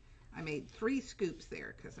 I made 3 scoops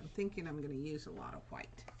there because I'm thinking I'm going to use a lot of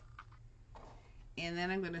white. And then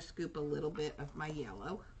I'm going to scoop a little bit of my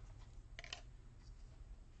yellow.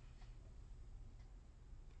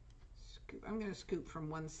 I'm going to scoop from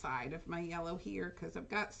one side of my yellow here because I've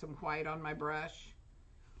got some white on my brush.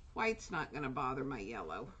 White's not going to bother my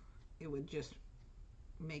yellow. It would just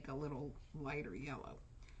make a little lighter yellow.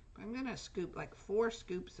 But I'm going to scoop like 4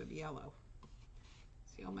 scoops of yellow.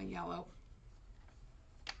 See all my yellow?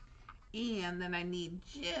 And then I need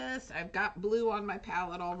I've got blue on my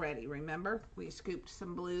palette already. Remember, we scooped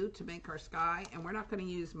some blue to make our sky, and we're not going to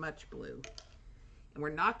use much blue. And we're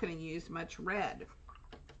not going to use much red.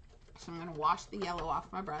 So I'm going to wash the yellow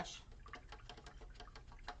off my brush.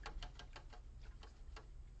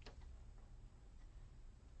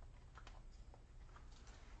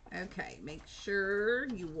 Okay, make sure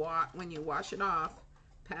when you wash it off,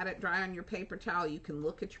 pat it dry on your paper towel. You can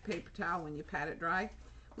look at your paper towel when you pat it dry.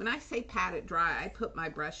 When I say pat it dry, I put my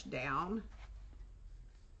brush down.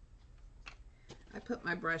 I put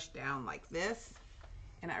my brush down like this,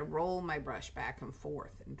 and I roll my brush back and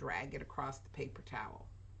forth and drag it across the paper towel.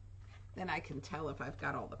 Then I can tell if I've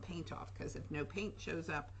got all the paint off, because if no paint shows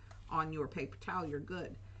up on your paper towel, you're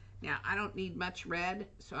good. Now, I don't need much red,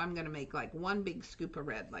 so I'm going to make like 1 big scoop of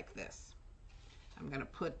red like this. I'm going to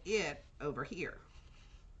put it over here.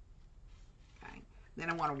 Okay. Then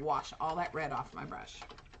I want to wash all that red off my brush.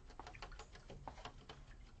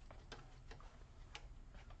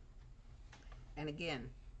 And again,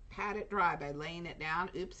 pat it dry by laying it down.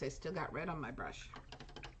 Oops, I still got red on my brush.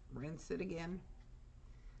 Rinse it again.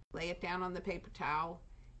 Lay it down on the paper towel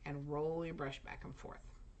and roll your brush back and forth.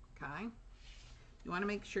 Okay? You want to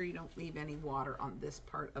make sure you don't leave any water on this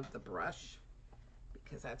part of the brush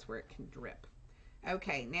because that's where it can drip.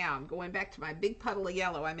 Okay, now I'm going back to my big puddle of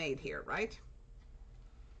yellow I made here, right?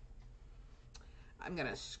 I'm going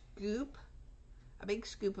to scoop a big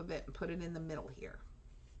scoop of it and put it in the middle here.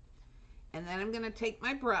 And then I'm going to take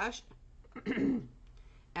my brush and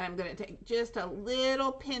I'm going to take just a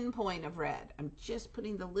little pinpoint of red. I'm just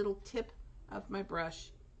putting the little tip of my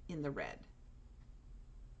brush in the red.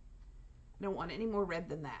 I don't want any more red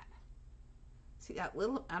than that. See that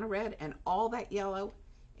little amount of red and all that yellow,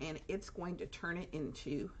 and it's going to turn it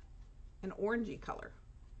into an orangey color.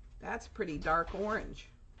 That's pretty dark orange.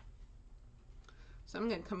 So I'm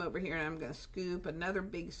going to come over here and I'm going to scoop another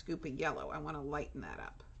big scoop of yellow. I want to lighten that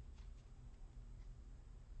up.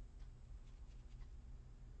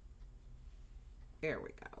 There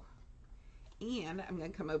we go. And I'm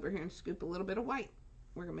going to come over here and scoop a little bit of white.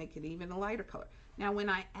 We're going to make it even a lighter color. Now when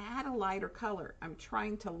I add a lighter color, I'm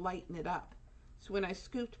trying to lighten it up. So when I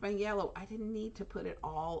scooped my yellow, I didn't need to put it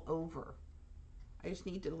all over. I just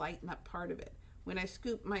need to lighten up part of it. When I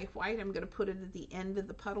scoop my white, I'm going to put it at the end of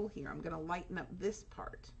the puddle here. I'm going to lighten up this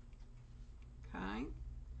part. Okay?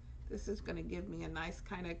 This is going to give me a nice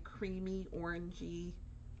kind of creamy, orangey,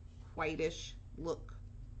 whitish look.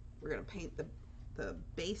 We're going to paint the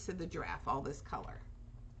base of the giraffe all this color.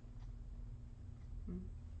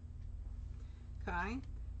 Okay,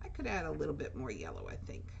 I could add a little bit more yellow, I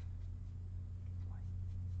think.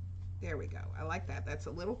 There we go. I like that. That's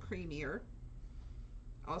a little creamier.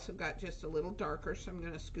 Also got just a little darker, so I'm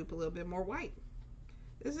going to scoop a little bit more white.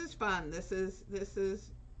 This is fun. This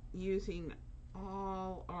is using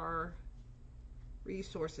all our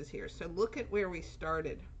resources here. So look at where we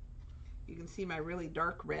started. You can see my really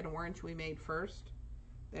dark red orange we made first.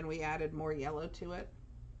 Then we added more yellow to it.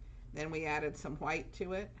 Then we added some white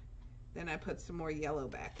to it. Then I put some more yellow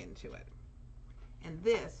back into it. And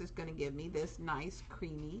this is going to give me this nice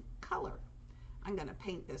creamy color. I'm going to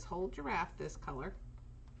paint this whole giraffe this color.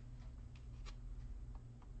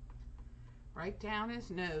 Right down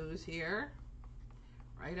his nose here.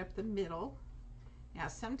 Right up the middle. Now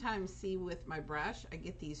sometimes, see, with my brush, I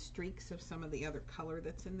get these streaks of some of the other color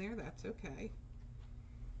that's in there. That's okay.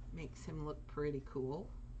 Makes him look pretty cool.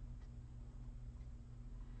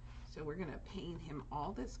 So we're going to paint him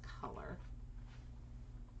all this color.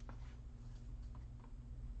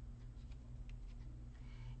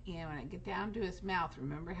 And when I get down to his mouth,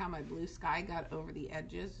 remember how my blue sky got over the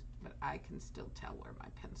edges? But I can still tell where my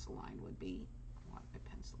pencil line would be. I want my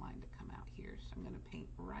pencil line to come out here, so I'm going to paint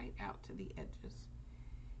right out to the edges.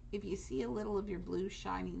 If you see a little of your blue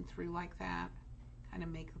shining through like that, kind of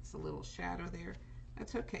makes a little shadow there,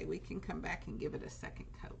 that's okay. We can come back and give it a second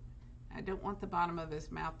coat. I don't want the bottom of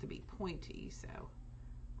his mouth to be pointy, so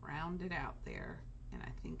round it out there. And I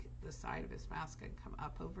think the side of his mouth's going to come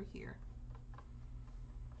up over here.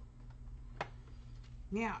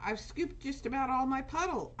 Now, I've scooped just about all my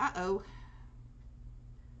puddle. Uh-oh.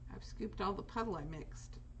 I've scooped all the puddle I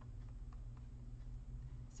mixed.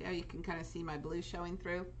 See how you can kind of see my blue showing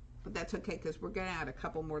through? But that's okay because we're going to add a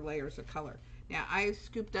couple more layers of color. Now, I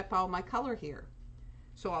scooped up all my color here.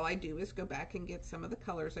 So all I do is go back and get some of the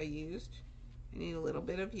colors I used. I need a little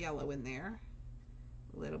bit of yellow in there.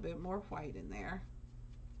 A little bit more white in there.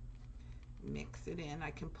 Mix it in.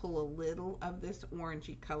 I can pull a little of this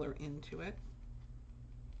orangey color into it.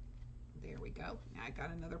 There we go. Now I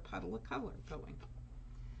got another puddle of color going.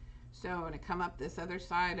 So I'm going to come up this other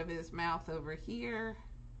side of his mouth over here.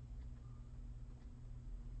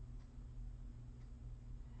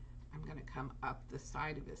 I'm going to come up the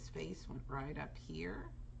side of his face, went right up here.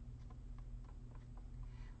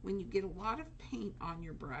 When you get a lot of paint on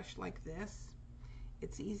your brush like this,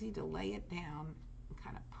 it's easy to lay it down and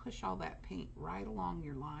kind of push all that paint right along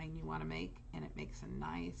your line you want to make, and it makes a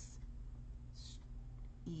nice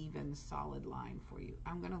even solid line for you.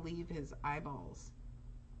 I'm going to leave his eyeballs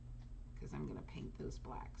because I'm going to paint those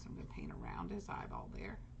blacks. I'm going to paint around his eyeball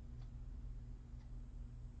there.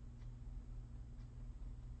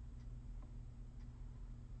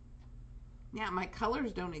 Now my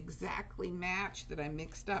colors don't exactly match that I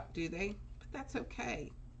mixed up, do they? But that's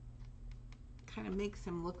okay. Kind of makes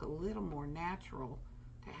him look a little more natural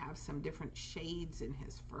to have some different shades in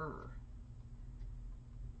his fur.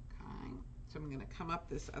 Okay. So I'm going to come up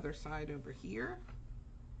this other side over here,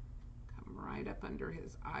 come right up under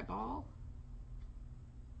his eyeball,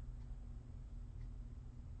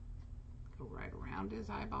 go right around his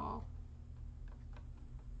eyeball.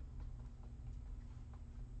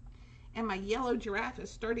 And my yellow giraffe is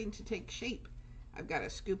starting to take shape. I've got to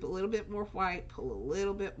scoop a little bit more white, pull a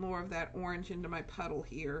little bit more of that orange into my puddle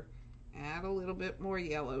here, add a little bit more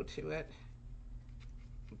yellow to it.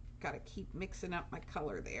 Got to keep mixing up my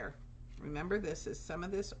color there. Remember, this is some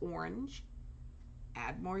of this orange,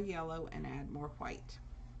 add more yellow and add more white,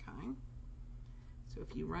 okay? So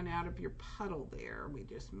if you run out of your puddle there, we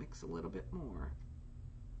just mix a little bit more.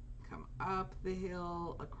 Come up the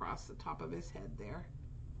hill, across the top of his head there.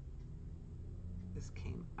 This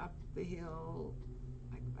came up the hill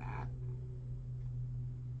like that.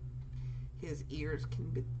 His ears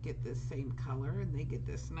can get this same color and they get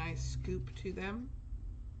this nice scoop to them.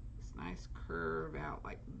 Nice curve out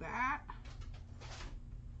like that.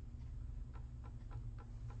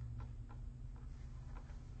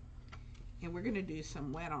 And we're going to do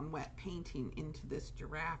some wet on wet painting into this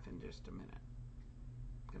giraffe in just a minute.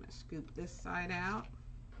 I'm going to scoop this side out.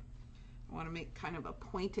 I want to make kind of a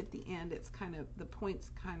point at the end. It's kind of, the point's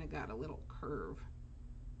kind of got a little curve.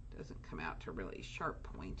 Doesn't come out to a really sharp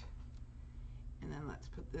point. And then let's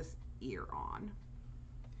put this ear on.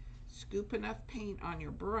 Scoop enough paint on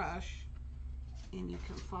your brush and you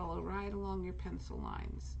can follow right along your pencil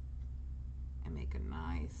lines and make a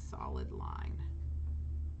nice solid line.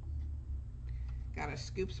 Gotta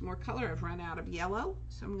scoop some more color. I've run out of yellow,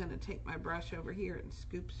 so I'm going to take my brush over here and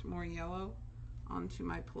scoop some more yellow onto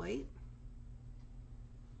my plate.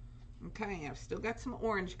 Okay, I've still got some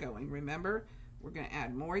orange going. Remember, we're going to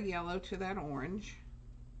add more yellow to that orange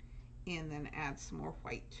and then add some more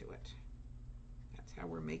white to it. That's how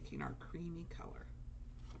we're making our creamy color.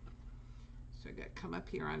 So I got to come up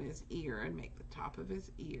here on his ear and make the top of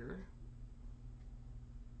his ear.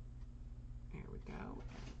 There we go.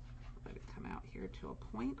 Let it come out here to a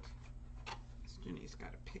point. Ginny's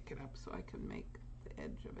got to pick it up so I can make the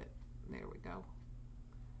edge of it. There we go.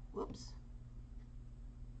 Whoops.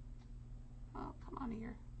 Oh, come on,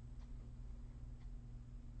 ear.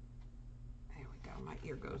 There we go. My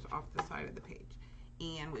ear goes off the side of the page.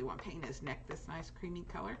 And we want to paint his neck this nice creamy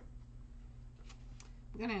color.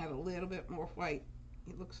 I'm going to add a little bit more white.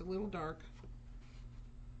 It looks a little dark.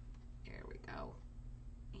 There we go.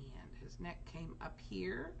 And his neck came up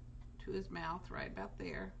here to his mouth, right about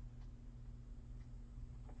there.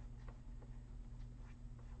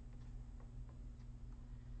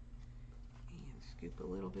 And scoop a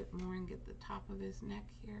little bit more and get the top of his neck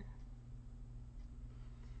here.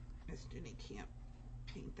 Miss Ginny can't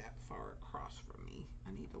paint that far across from me.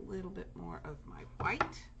 I need a little bit more of my white.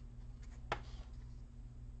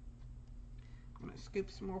 I'm going to scoop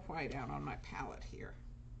some more white out on my palette here.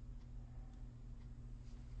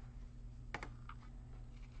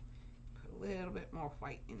 Put a little bit more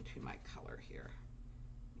white into my color here.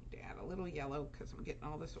 Need to add a little yellow because I'm getting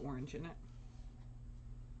all this orange in it.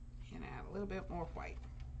 And add a little bit more white.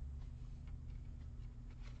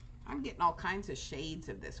 I'm getting all kinds of shades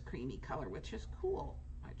of this creamy color, which is cool.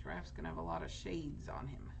 My giraffe's going to have a lot of shades on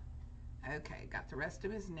him. Okay, got the rest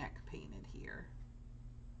of his neck painted here.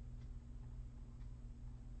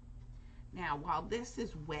 Now, while this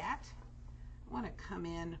is wet, I want to come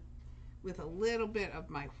in with a little bit of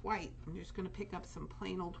my white. I'm just going to pick up some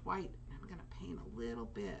plain old white, and I'm going to paint a little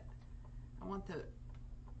bit. I want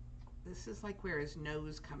this is like where his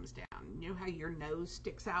nose comes down. You know how your nose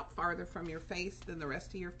sticks out farther from your face than the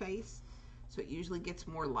rest of your face? So it usually gets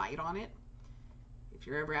more light on it. If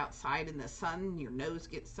you're ever outside in the sun, your nose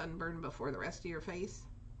gets sunburned before the rest of your face.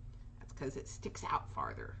 That's because it sticks out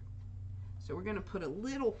farther. So we're going to put a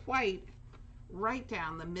little white right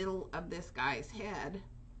down the middle of this guy's head,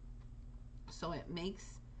 so it makes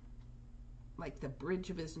like the bridge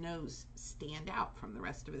of his nose stand out from the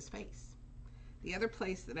rest of his face. The other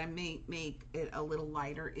place that I may make it a little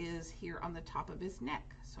lighter is here on the top of his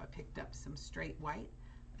neck. So I picked up some straight white.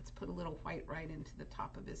 Let's put a little white right into the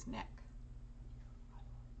top of his neck.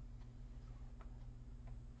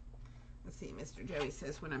 Let's see, Mr. Joey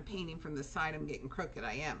says when I'm painting from the side I'm getting crooked.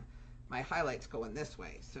 I am. My highlight's going this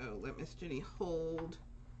way. So let Miss Ginny hold.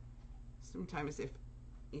 Sometimes if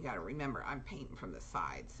you got to remember I'm painting from the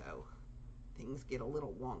side, so things get a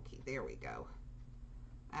little wonky. There we go.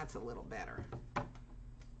 That's a little better.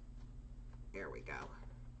 There we go.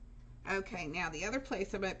 Okay, now the other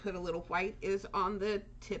place I might put a little white is on the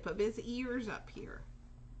tip of his ears up here.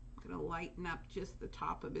 I'm going to lighten up just the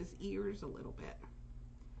top of his ears a little bit.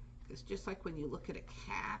 Because just like when you look at a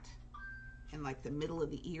cat and like the middle of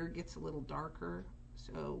the ear gets a little darker,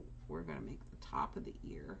 so we're going to make the top of the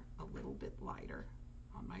ear a little bit lighter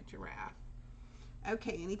on my giraffe.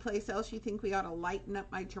 Okay, any place else you think we ought to lighten up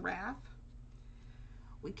my giraffe?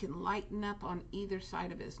 We can lighten up on either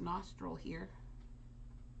side of his nostril here.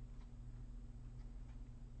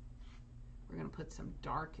 We're going to put some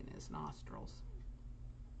dark in his nostrils.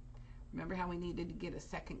 Remember how we needed to get a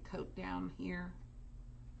second coat down here?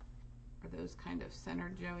 Are those kind of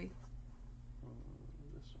centered, Joey?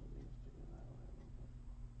 This one needs to go that way a little bit.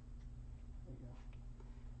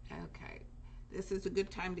 There you go. Okay. This is a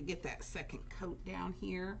good time to get that second coat down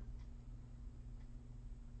here,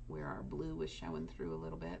 where our blue was showing through a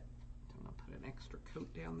little bit. So I'm going to put an extra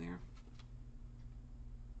coat down there.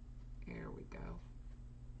 There we go.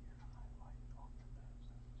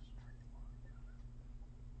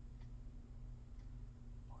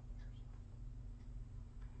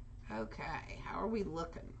 Okay, how are we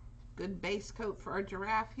looking? Good base coat for our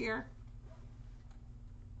giraffe here.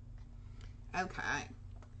 Okay,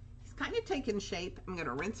 he's kind of taking shape. I'm going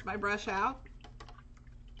to rinse my brush out.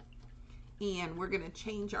 And we're going to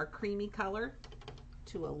change our creamy color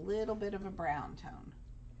to a little bit of a brown tone.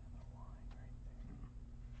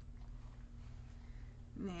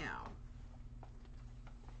 Now,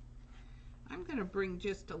 I'm going to bring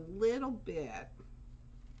just a little bit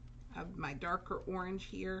of my darker orange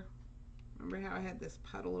here. Remember how I had this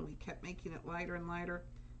puddle and we kept making it lighter and lighter?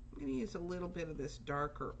 I'm going to use a little bit of this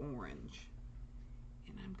darker orange.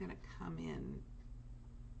 And I'm going to come in,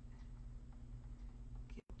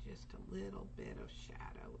 get just a little bit of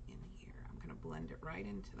shadow in here. I'm going to blend it right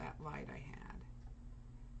into that light I had.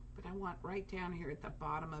 But I want right down here at the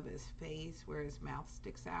bottom of his face where his mouth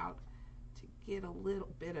sticks out to get a little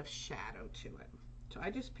bit of shadow to it. So I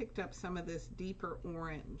just picked up some of this deeper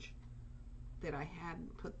orange that I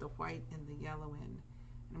hadn't put the white and the yellow in.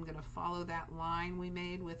 And I'm going to follow that line we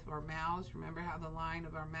made with our mouths. Remember how the line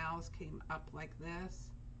of our mouths came up like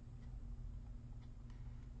this?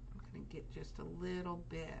 I'm going to get just a little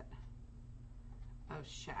bit of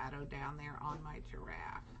shadow down there on my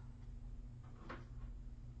giraffe.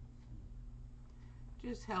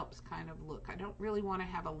 Just helps kind of look. I don't really want to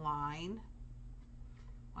have a line.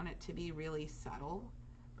 I want it to be really subtle.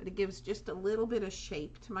 But it gives just a little bit of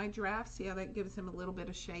shape to my giraffe. See how that gives him a little bit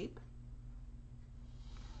of shape?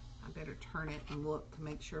 I better turn it and look to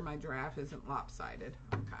make sure my giraffe isn't lopsided.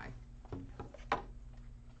 Okay.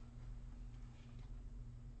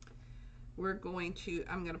 We're going to,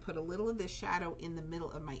 I'm going to put a little of this shadow in the middle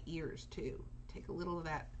of my ears too. Take a little of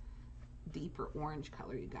that deeper orange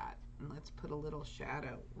color you got. And let's put a little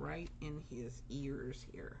shadow right in his ears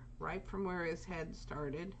here. Right from where his head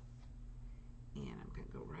started. And I'm going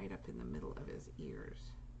to go right up in the middle of his ears.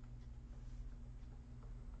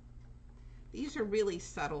 These are really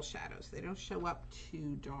subtle shadows. They don't show up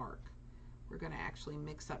too dark. We're going to actually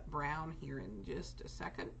mix up brown here in just a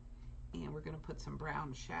second, and we're going to put some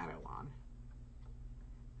brown shadow on.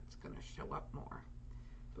 It's going to show up more.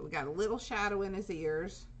 But we got a little shadow in his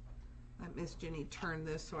ears. Let Miss Ginny turn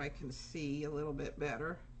this so I can see a little bit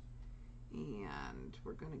better. And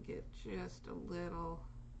we're going to get just a little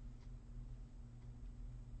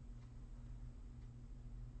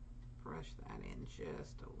brush that in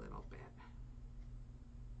just a little bit.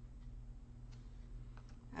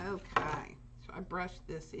 Okay, so I brushed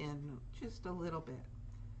this in just a little bit.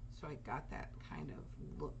 So I got that kind of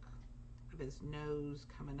look of his nose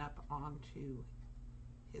coming up onto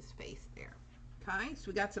his face there. Okay, so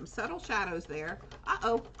we got some subtle shadows there.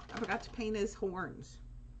 Uh-oh, I forgot to paint his horns.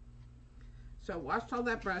 So I washed all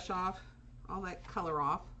that brush off, all that color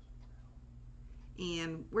off.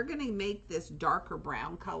 And we're going to make this darker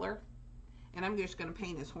brown color. And I'm just going to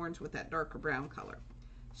paint his horns with that darker brown color.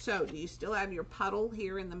 So do you still have your puddle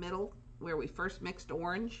here in the middle where we first mixed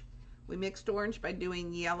orange? We mixed orange by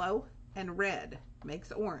doing yellow and red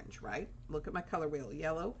makes orange, right? Look at my color wheel.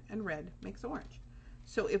 Yellow and red makes orange.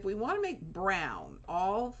 So if we want to make brown,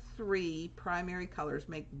 all three primary colors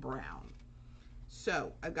make brown.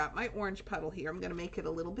 So I've got my orange puddle here. I'm going to make it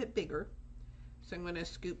a little bit bigger. So I'm going to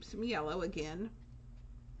scoop some yellow again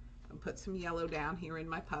and put some yellow down here in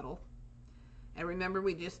my puddle. And remember,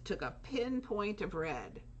 we just took a pinpoint of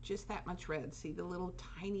red, just that much red. See the little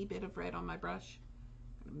tiny bit of red on my brush?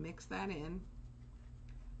 I'm going to mix that in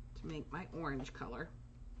to make my orange color.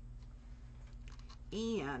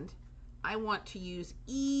 And I want to use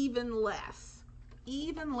even less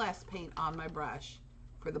paint on my brush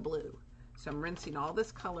for the blue. So I'm rinsing all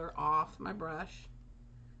this color off my brush.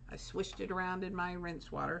 I swished it around in my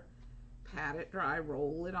rinse water, pat it dry,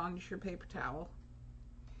 roll it onto your paper towel.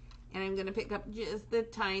 And I'm going to pick up just the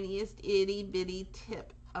tiniest itty bitty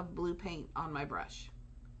tip of blue paint on my brush.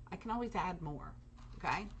 I can always add more.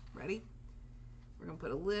 Okay, ready? We're going to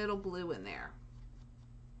put a little blue in there.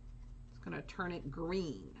 It's going to turn it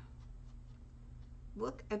green.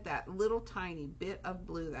 Look at that little tiny bit of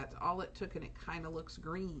blue. That's all it took, and it kind of looks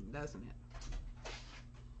green, doesn't it?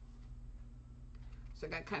 So I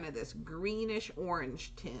got kind of this greenish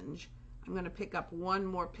orange tinge. I'm going to pick up one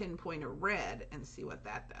more pinpoint of red and see what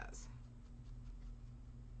that does.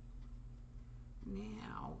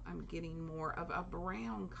 Now I'm getting more of a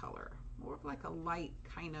brown color, more of like a light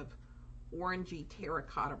kind of orangey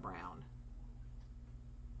terracotta brown.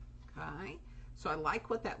 Okay, so I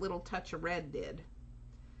like what that little touch of red did.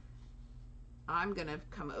 I'm going to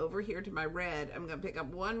come over here to my red. I'm going to pick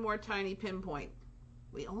up one more tiny pinpoint.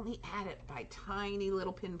 We only add it by tiny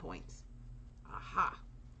little pinpoints. Aha.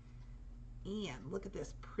 And look at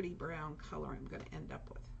this pretty brown color I'm going to end up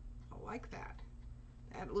with. I like that.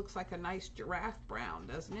 That looks like a nice giraffe brown,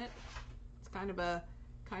 doesn't it? It's kind of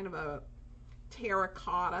a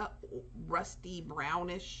terracotta, rusty,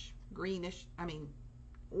 brownish, greenish,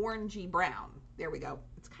 orangey brown. There we go.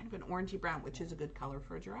 It's kind of an orangey brown, which is a good color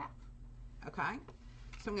for a giraffe. Okay?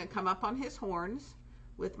 So I'm going to come up on his horns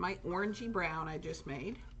with my orangey brown I just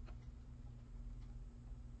made.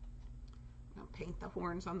 I'm going to paint the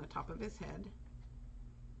horns on the top of his head.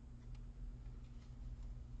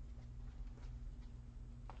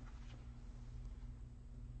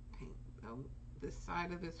 Paint this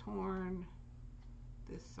side of his horn,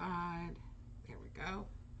 this side. There we go.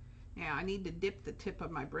 Now I need to dip the tip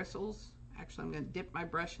of my bristles. Actually, I'm going to dip my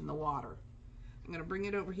brush in the water. I'm going to bring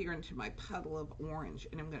it over here into my puddle of orange,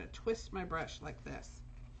 and I'm going to twist my brush like this.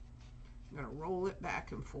 I'm going to roll it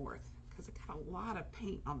back and forth because I got a lot of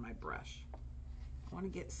paint on my brush. I want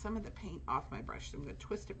to get some of the paint off my brush, so I'm going to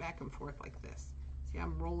twist it back and forth like this. See,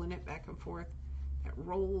 I'm rolling it back and forth. That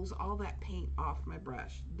rolls all that paint off my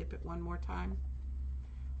brush. Dip it one more time.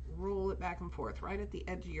 Roll it back and forth right at the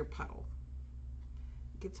edge of your puddle.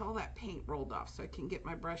 Gets all that paint rolled off so I can get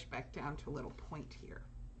my brush back down to a little point here.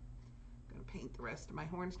 I'm going to paint the rest of my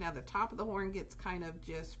horns. Now the top of the horn gets kind of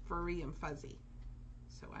just furry and fuzzy,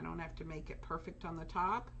 so I don't have to make it perfect on the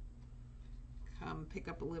top. Come pick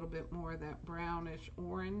up a little bit more of that brownish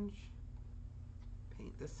orange.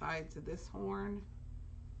 Paint the sides of this horn.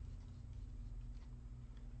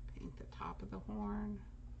 Paint the top of the horn.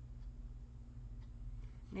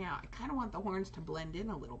 Now I kind of want the horns to blend in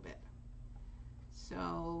a little bit.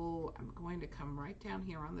 So I'm going to come right down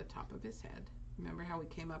here on the top of his head. Remember how we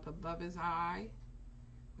came up above his eye?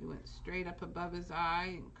 We went straight up above his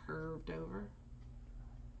eye and curved over.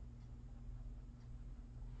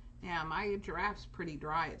 Now my giraffe's pretty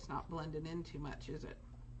dry. It's not blending in too much, is it?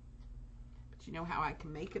 But you know how I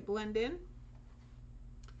can make it blend in?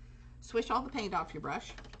 Swish all the paint off your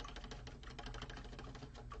brush.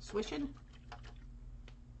 Swishing.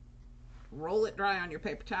 roll it dry on your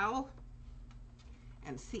paper towel.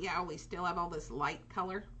 And see how we still have all this light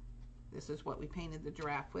color? This is what we painted the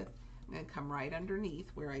giraffe with. I'm going to come right underneath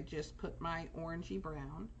where I just put my orangey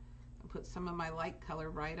brown. I'll put some of my light color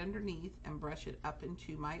right underneath and brush it up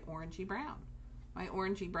into my orangey brown. My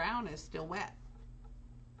orangey brown is still wet.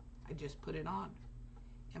 I just put it on.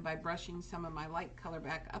 And by brushing some of my light color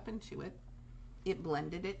back up into it, it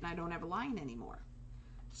blended it and I don't have a line anymore.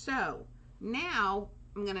 So now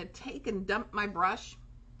I'm going to take and dump my brush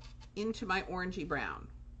into my orangey brown.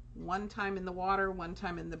 One time in the water, one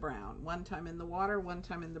time in the brown. One time in the water, one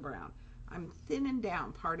time in the brown. I'm thinning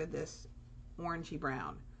down part of this orangey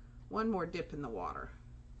brown. One more dip in the water.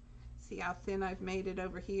 See how thin I've made it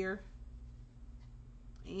over here?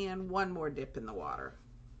 And one more dip in the water.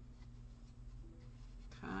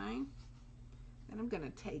 Okay. Then I'm going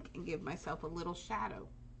to take and give myself a little shadow.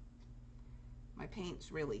 My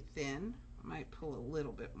paint's really thin. I might pull a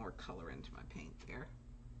little bit more color into my paint there.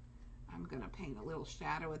 I'm going to paint a little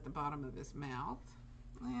shadow at the bottom of his mouth.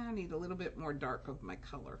 I need a little bit more dark of my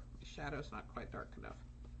color. The shadow's not quite dark enough.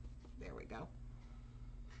 There we go.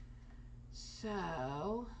 So,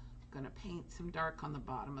 I'm going to paint some dark on the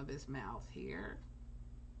bottom of his mouth here.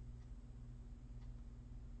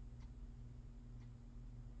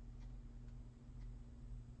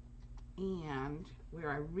 And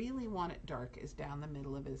where I really want it dark is down the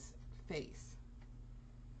middle of his face.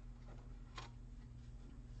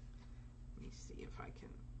 See if I can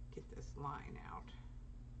get this line out.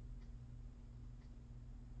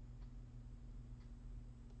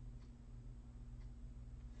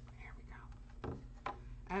 There we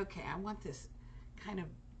go. Okay, I want this kind of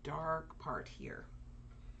dark part here.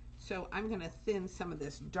 So I'm going to thin some of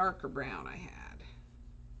this darker brown I had.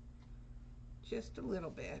 Just a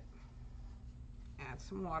little bit. Add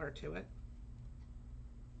some water to it.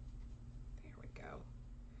 There we go.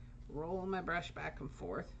 Roll my brush back and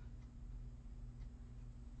forth.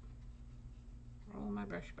 Roll my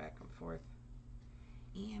brush back and forth.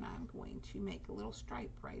 And I'm going to make a little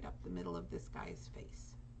stripe right up the middle of this guy's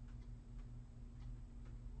face.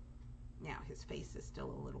 Now his face is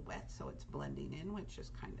still a little wet, so it's blending in, which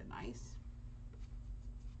is kind of nice.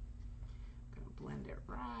 I'm going to blend it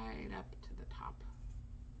right up to the top.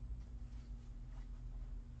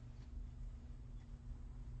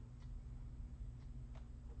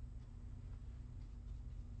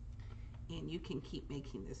 And you can keep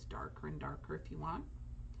making this darker and darker if you want.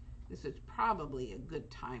 This is probably a good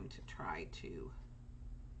time to try to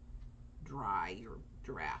dry your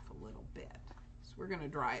giraffe a little bit. So we're going to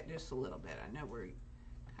dry it just a little bit. I know we're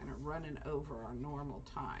kind of running over our normal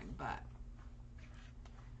time, but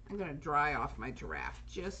I'm going to dry off my giraffe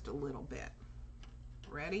just a little bit.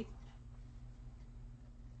 Ready?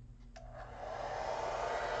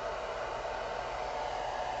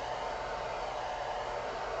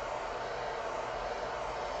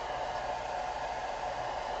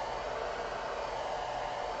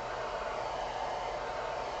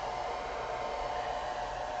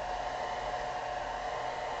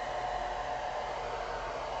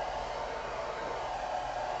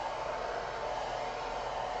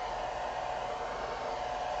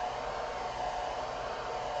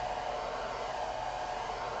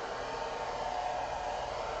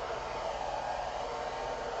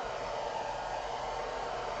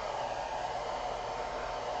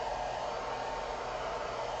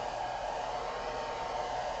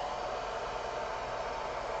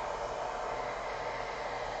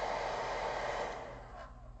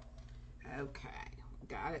 Okay,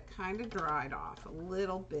 got it kind of dried off a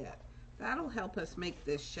little bit. That'll help us make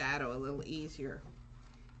this shadow a little easier.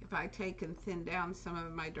 If I take and thin down some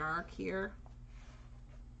of my dark here.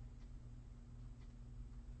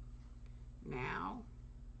 Now,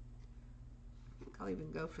 I think I'll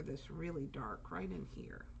even go for this really dark right in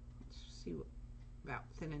here. Let's see about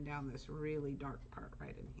thinning down this really dark part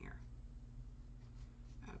right in here.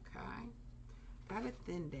 Okay, got it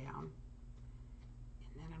thinned down.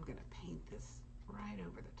 And then I'm going to paint this right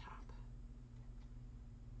over the top.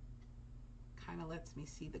 Kind of lets me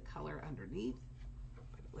see the color underneath,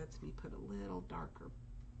 but it lets me put a little darker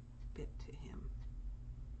bit to him.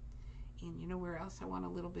 And you know where else I want a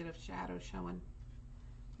little bit of shadow showing?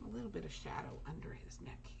 A little bit of shadow under his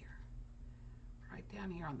neck here. Right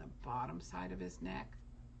down here on the bottom side of his neck.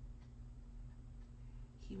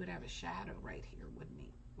 He would have a shadow right here, wouldn't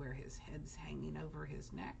he? Where his head's hanging over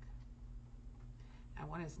his neck. I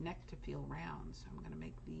want his neck to feel round, so I'm going to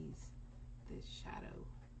make this shadow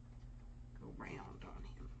go round on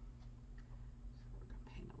him. So we're going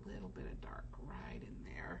to paint a little bit of dark right in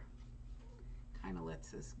there. Kind of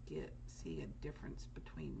lets us see a difference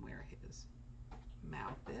between where his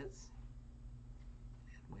mouth is.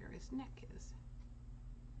 his neck is.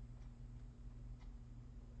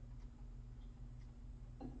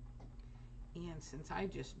 And since I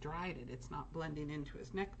just dried it, it's not blending into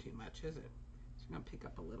his neck too much, is it? So I'm going to pick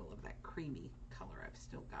up a little of that creamy color I've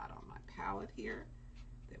still got on my palette here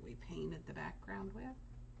that we painted the background with.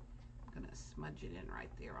 I'm going to smudge it in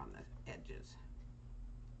right there on the edges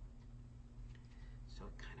so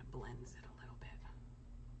it kind of blends it a little bit.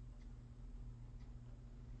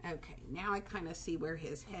 Okay, now I kind of see where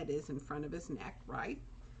his head is in front of his neck, right?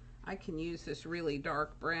 I can use this really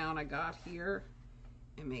dark brown I got here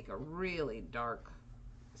and make a really dark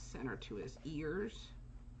center to his ears.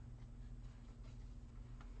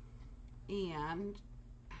 And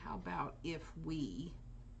how about if we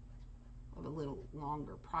have a little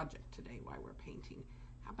longer project today while we're painting?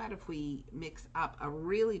 How about if we mix up a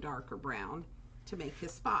really darker brown to make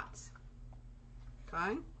his spots?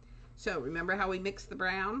 Okay, so remember how we mixed the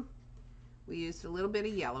brown? We used a little bit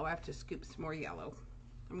of yellow. I have to scoop some more yellow.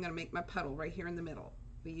 I'm going to make my puddle right here in the middle.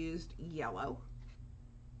 We used yellow.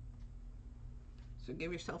 So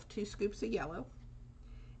give yourself 2 scoops of yellow.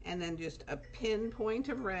 And then just a pinpoint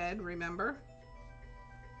of red, remember?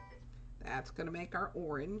 That's going to make our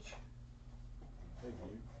orange. Thank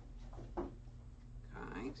you.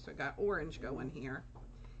 Okay, so I got orange going here.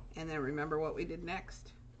 And then remember what we did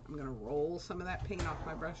next? I'm going to roll some of that paint off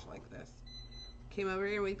my brush like this. Came over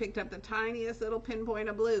here and we picked up the tiniest little pinpoint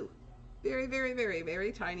of blue. Very, very, very,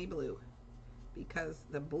 very tiny blue. Because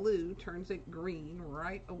the blue turns it green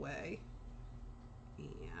right away.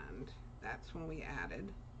 And that's when we added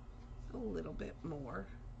a little bit more.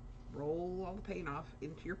 Roll all the paint off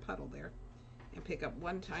into your puddle there and pick up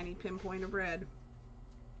 1 tiny pinpoint of red,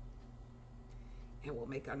 and we'll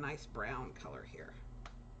make a nice brown color here.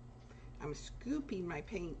 I'm scooping my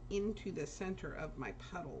paint into the center of my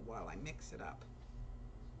puddle while I mix it up.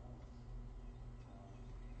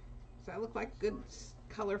 Does that look like good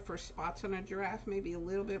color for spots on a giraffe? Maybe a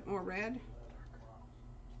little bit more red.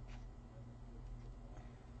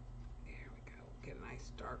 Get a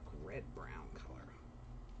nice dark red brown color.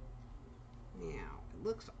 Now it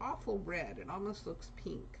looks awful red, it almost looks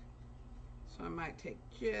pink, so I might take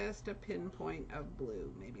just a pinpoint of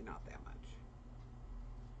blue, maybe not that much.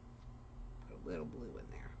 Put a little blue in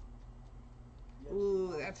there.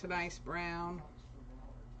 Ooh, that's a nice brown.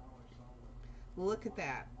 Look at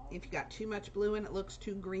that. If you got too much blue and it looks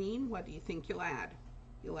too green, what do you think you'll add?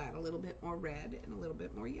 You'll add a little bit more red and a little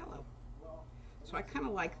bit more yellow. So I kind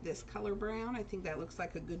of like this color brown. I think that looks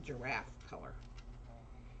like a good giraffe color.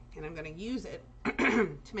 And I'm going to use it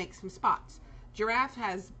to make some spots. Giraffes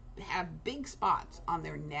have big spots on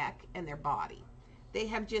their neck and their body. They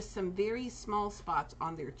have just some very small spots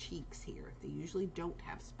on their cheeks here. They usually don't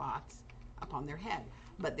have spots up on their head.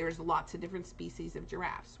 But there's lots of different species of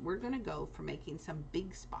giraffes. We're going to go for making some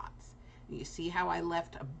big spots. And you see how I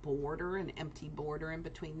left a border, an empty border in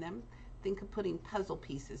between them? Think of putting puzzle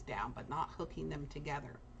pieces down, but not hooking them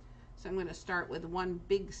together. So I'm going to start with 1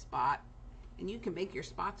 big spot, and you can make your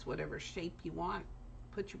spots whatever shape you want.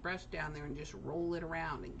 Put your brush down there and just roll it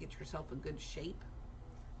around and get yourself a good shape.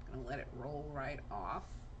 I'm going to let it roll right off.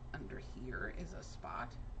 Under here is a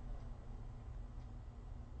spot.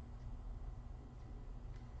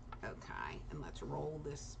 Okay, and let's roll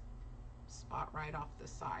this spot right off the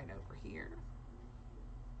side over here.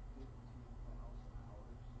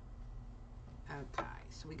 Okay,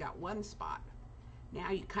 so we got 1 spot.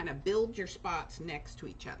 Now you kind of build your spots next to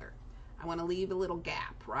each other. I want to leave a little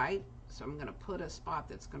gap, right? So I'm going to put a spot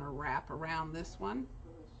that's going to wrap around this one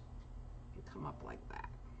and come up like that.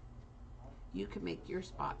 You can make your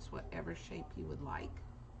spots whatever shape you would like.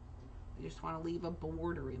 I just want to leave a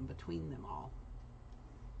border in between them all.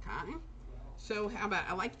 Okay? So how about,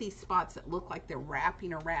 I like these spots that look like they're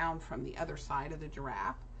wrapping around from the other side of the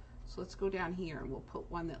giraffe. So let's go down here and we'll put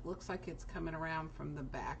one that looks like it's coming around from the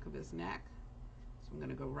back of his neck. So I'm going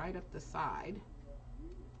to go right up the side.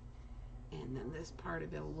 And then this part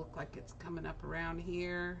of it will look like it's coming up around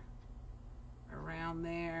here, around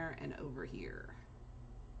there, and over here.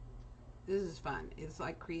 This is fun. It's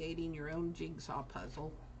like creating your own jigsaw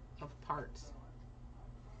puzzle of parts.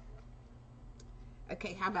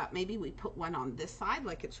 Okay, how about maybe we put one on this side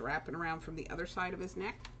like it's wrapping around from the other side of his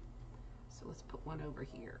neck? So let's put one over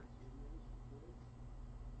here.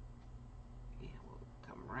 And we'll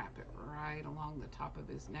come wrap it right along the top of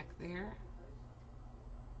his neck there.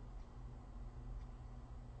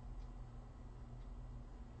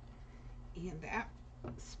 And that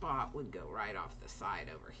spot would go right off the side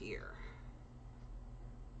over here.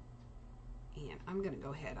 And I'm going to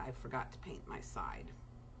go ahead, I forgot to paint my side.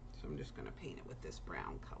 So I'm just going to paint it with this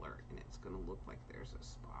brown color, and it's going to look like there's a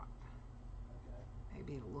spot. Maybe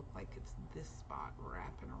maybe it'll look like it's this spot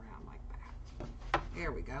wrapping around like that.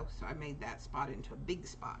 There we go. So I made that spot into a big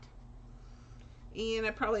spot. And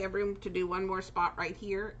I probably have room to do one more spot right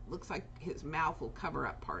here. Looks like his mouth will cover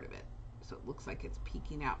up part of it. So it looks like it's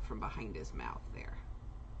peeking out from behind his mouth there.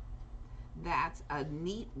 That's a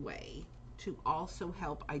neat way to also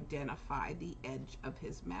help identify the edge of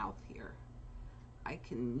his mouth here. I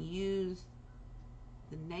can use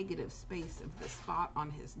the negative space of the spot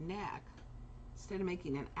on his neck. Instead of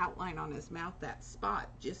making an outline on his mouth, that spot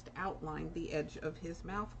just outlined the edge of his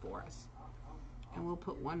mouth for us. And we'll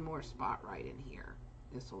put one more spot right in here.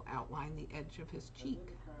 This will outline the edge of his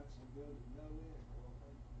cheek.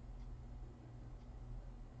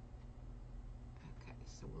 Okay,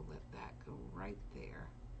 so we'll let that go right there.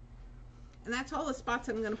 And that's all the spots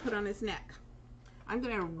I'm going to put on his neck. I'm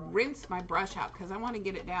going to rinse my brush out because I want to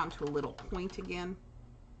get it down to a little point again.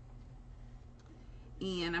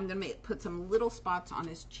 And I'm going to put some little spots on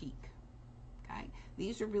his cheek. Okay,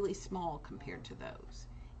 these are really small compared to those.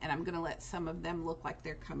 And I'm going to let some of them look like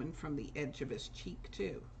they're coming from the edge of his cheek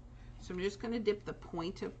too. So I'm just going to dip the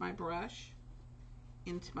point of my brush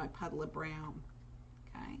into my puddle of brown.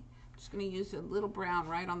 Okay, I'm just going to use a little brown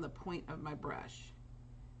right on the point of my brush.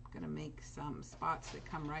 I'm going to make some spots that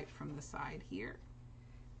come right from the side here.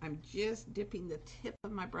 I'm just dipping the tip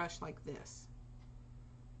of my brush like this.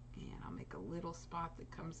 And I'll make a little spot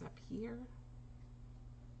that comes up here.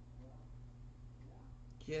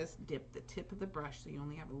 Just dip the tip of the brush so you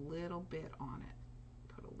only have a little bit on it.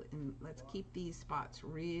 And let's keep these spots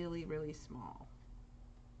really, really small.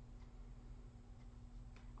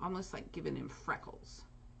 Almost like giving him freckles.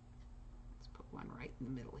 Let's put one right in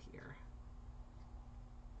the middle here.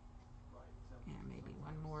 And maybe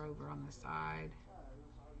one more over on the side.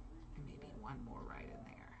 And maybe one more right in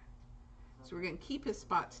there. So we're going to keep his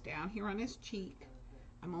spots down here on his cheek.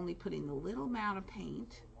 I'm only putting a little amount of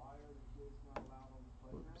paint.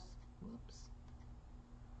 Whoops.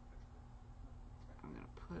 I'm going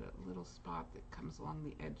to put a little spot that comes along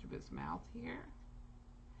the edge of his mouth here.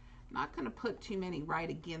 I'm not going to put too many right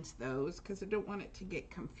against those because I don't want it to get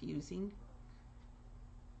confusing.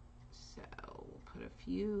 So we'll put a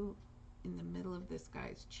few in the middle of this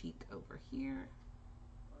guy's cheek over here.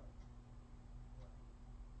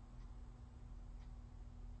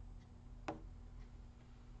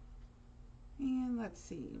 And let's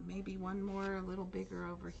see, maybe one more a little bigger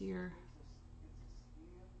over here.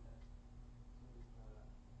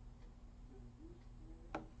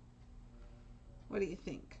 What do you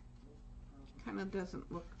think? Kind of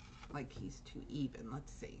doesn't look like he's too even.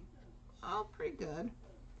 Let's see. Oh, pretty good.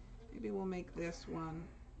 Maybe we'll make this one.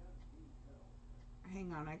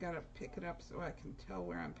 Hang on, I gotta pick it up so I can tell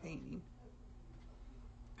where I'm painting.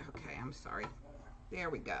 Okay, I'm sorry.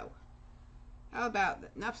 There we go. How about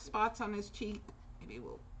enough spots on his cheek? Maybe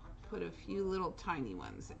we'll put a few little tiny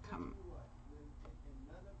ones that come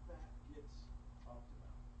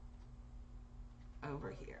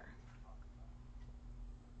over here.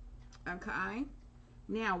 Okay.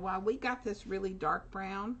 Now, while we got this really dark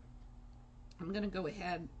brown, I'm going to go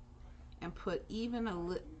ahead and put even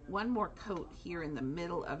one more coat here in the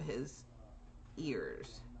middle of his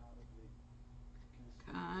ears.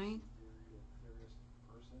 Okay.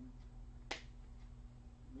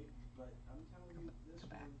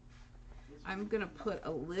 I'm going to put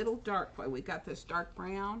a little dark, while we got this dark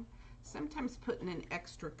brown, sometimes putting an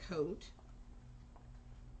extra coat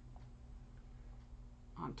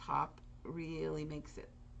on top really makes it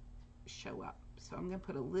show up. So I'm going to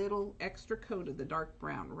put a little extra coat of the dark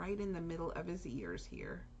brown right in the middle of his ears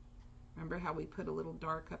here. Remember how we put a little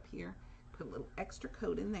dark up here? Put a little extra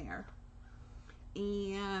coat in there.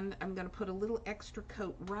 And I'm going to put a little extra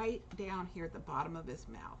coat right down here at the bottom of his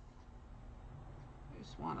mouth. I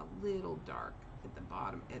just want a little dark at the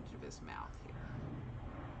bottom edge of his mouth here.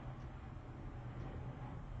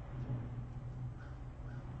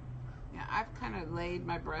 Now I've kind of laid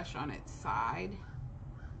my brush on its side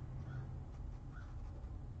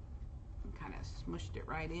and kind of smushed it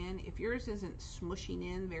right in. If yours isn't smushing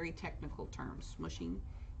in, very technical term, smushing.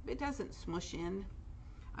 If it doesn't smush in,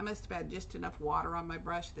 I must have had just enough water on my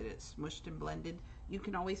brush that it smushed and blended. You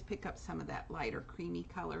can always pick up some of that lighter creamy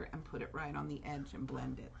color and put it right on the edge and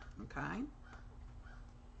blend it, okay?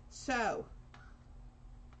 So,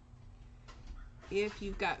 if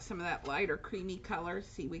you've got some of that lighter creamy color,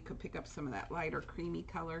 see, we could pick up some of that lighter creamy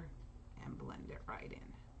color and blend it right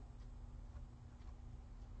in.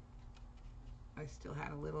 I still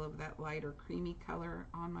had a little of that lighter creamy color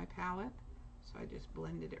on my palette, so I just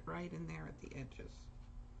blended it right in there at the edges.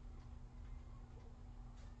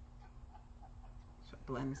 So it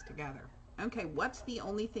blends together. Okay, what's the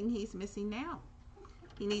only thing he's missing now?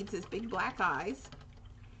 He needs his big black eyes.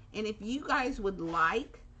 And if you guys would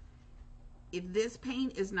like, if this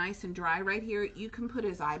paint is nice and dry right here, you can put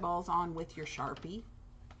his eyeballs on with your Sharpie.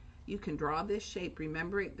 You can draw this shape.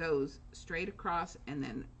 Remember, it goes straight across and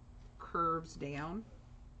then curves down,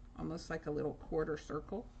 almost like a little quarter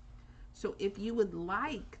circle. So if you would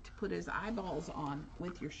like to put his eyeballs on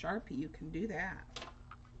with your Sharpie, you can do that.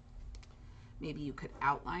 Maybe you could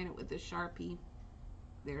outline it with the Sharpie.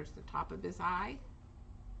 There's the top of his eye.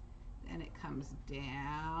 Then it comes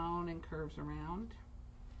down and curves around.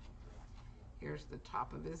 Here's the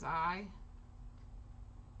top of his eye.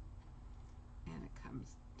 And it comes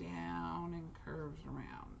down and curves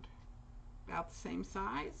around. About the same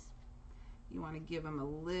size. You want to give him a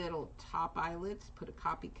little top eyelids, put a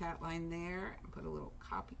copycat line there, and put a little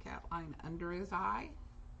copycat line under his eye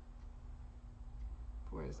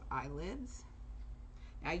for his eyelids.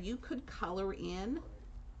 Now you could color in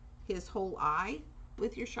his whole eye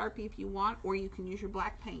with your Sharpie if you want, or you can use your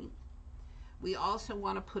black paint. We also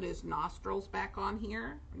want to put his nostrils back on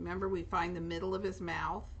here. Remember, we find the middle of his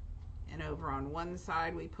mouth, and over on one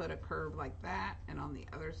side we put a curve like that, and on the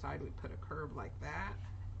other side we put a curve like that,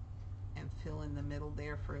 and fill in the middle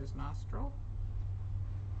there for his nostril.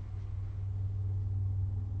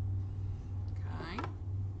 Okay.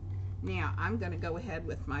 Now I'm going to go ahead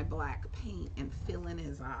with my black paint and fill in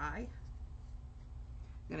his eye.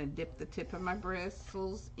 I'm going to dip the tip of my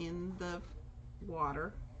bristles in the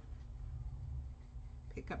water.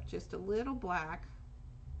 Pick up just a little black,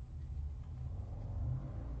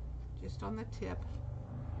 just on the tip.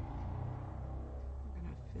 I'm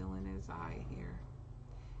going to fill in his eye here.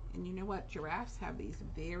 And you know what? Giraffes have these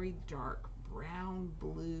very dark brown,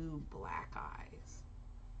 blue, black eyes.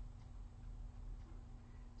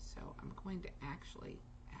 So I'm going to actually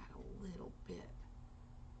add a little bit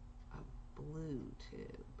of blue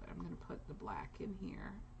too, but I'm going to put the black in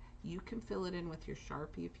here. You can fill it in with your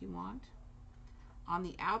Sharpie if you want. On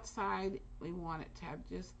the outside, we want it to have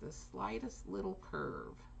just the slightest little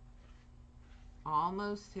curve.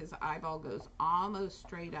 Almost, his eyeball goes almost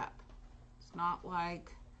straight up. It's not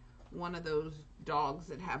like one of those dogs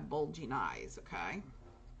that have bulging eyes, okay?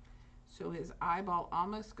 So his eyeball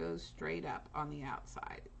almost goes straight up on the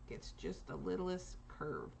outside. Gets just the littlest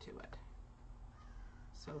curve to it.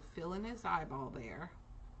 So fill in his eyeball there.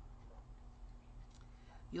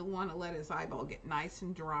 You'll want to let his eyeball get nice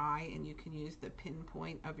and dry, and you can use the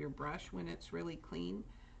pinpoint of your brush when it's really clean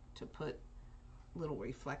to put little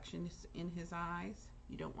reflections in his eyes.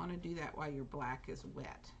 You don't want to do that while your black is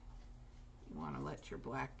wet. You want to let your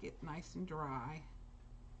black get nice and dry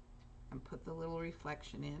and put the little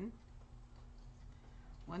reflection in.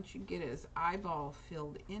 Once you get his eyeball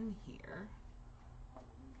filled in here,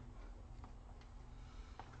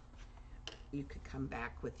 you could come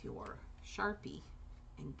back with your Sharpie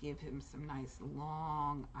and give him some nice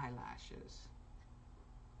long eyelashes.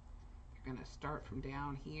 You're going to start from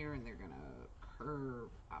down here and they're going to curve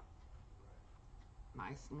up.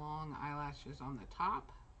 Nice long eyelashes on the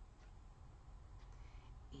top.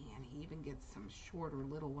 And he even gets some shorter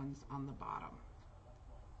little ones on the bottom.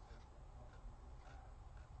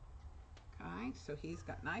 Okay, so he's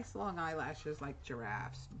got nice long eyelashes like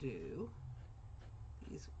giraffes do.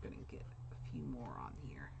 He's going to get a few more on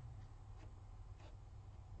here.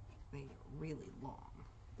 They're really long.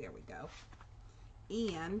 There we go.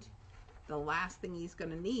 And the last thing he's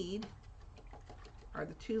going to need are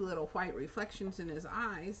the two little white reflections in his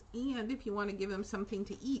eyes. And if you want to give him something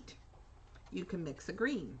to eat, you can mix a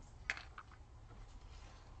green.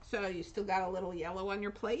 So you still got a little yellow on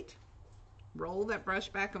your plate. Roll that brush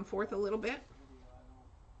back and forth a little bit.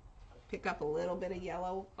 Pick up a little bit of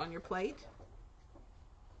yellow on your plate.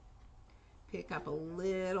 Pick up a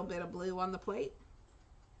little bit of blue on the plate.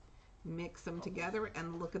 Mix them together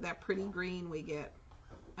and look at that pretty green we get.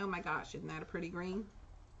 Oh my gosh, isn't that a pretty green?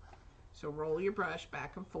 So roll your brush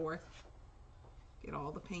back and forth. Get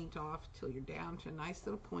all the paint off till you're down to a nice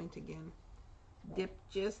little point again. Dip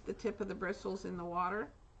just the tip of the bristles in the water.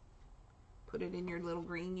 Put it in your little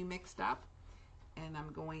green you mixed up. And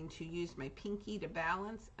I'm going to use my pinky to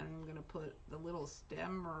balance. And I'm going to put the little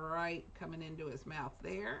stem right coming into his mouth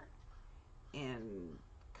there. And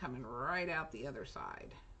coming right out the other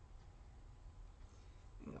side.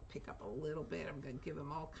 I'm going to pick up a little bit. I'm going to give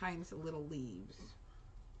him all kinds of little leaves.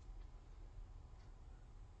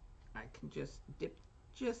 I can just dip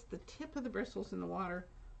just the tip of the bristles in the water.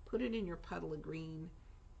 Put it in your puddle of green.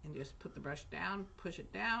 And just put the brush down, push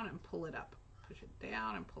it down, and pull it up. Push it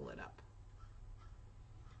down and pull it up.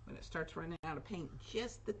 When it starts running out of paint,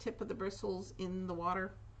 just the tip of the bristles in the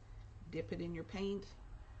water, dip it in your paint,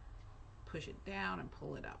 push it down and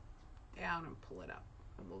pull it up, down and pull it up.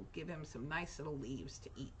 And we'll give him some nice little leaves to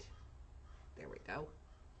eat. There we go.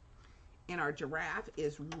 And our giraffe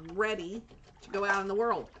is ready to go out in the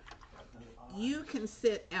world. You can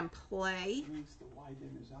sit and play. Needs to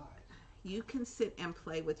widen his eyes. You can sit and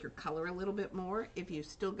play with your color a little bit more. If you've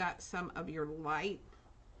still got some of your light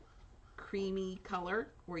creamy color,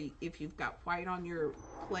 or if you've got white on your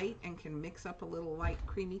plate and can mix up a little light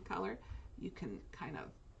creamy color, you can kind of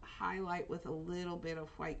highlight with a little bit of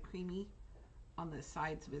white creamy on the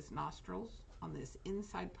sides of his nostrils. On this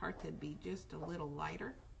inside part, that'd be just a little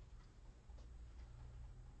lighter.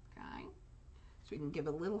 Okay, so we can give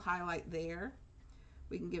a little highlight there.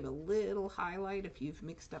 We can give a little highlight if you've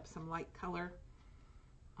mixed up some light color.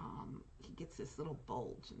 He gets this little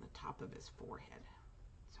bulge in the top of his forehead.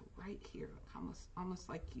 So right here, almost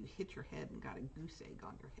like you hit your head and got a goose egg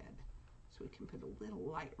on your head. So we can put a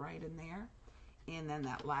little light right in there. And then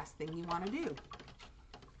that last thing you want to do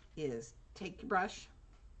is take your brush,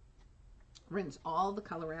 rinse all the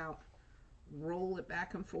color out, roll it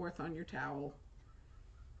back and forth on your towel.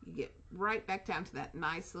 You get right back down to that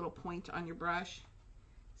nice little point on your brush.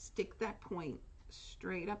 Stick that point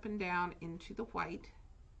straight up and down into the white.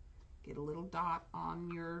 Get a little dot on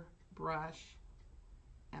your brush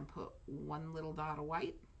and put one little dot of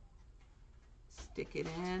white. Stick it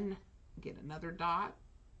in, get another dot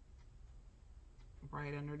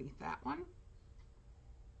right underneath that one.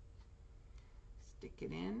 Stick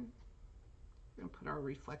it in. We're going to put our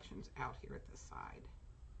reflections out here at the side.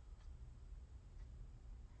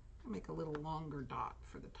 I'll make a little longer dot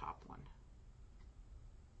for the top one.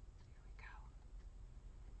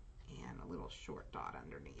 There we go. And a little short dot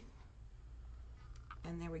underneath.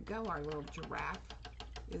 And there we go, our little giraffe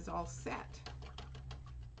is all set.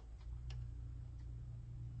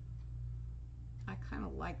 I kind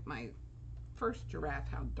of like my first giraffe,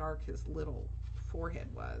 how dark his little forehead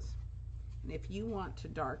was. And if you want to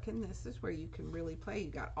darken, this is where you can really play. You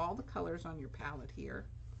got all the colors on your palette here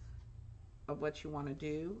of what you want to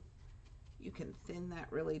do. You can thin that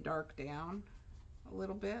really dark down a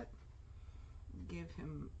little bit. Give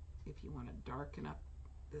him, if you want to darken up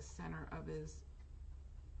the center of his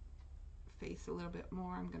face a little bit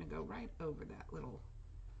more, I'm going to go right over that little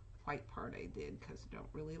white part I did because I don't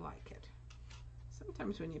really like it.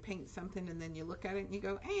 Sometimes when you paint something and then you look at it and you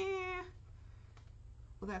go, eh.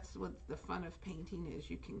 Well, that's what the fun of painting is.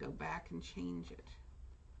 You can go back and change it.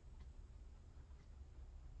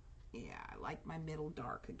 Yeah, I like my middle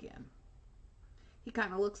dark again. He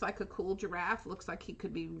kind of looks like a cool giraffe. Looks like he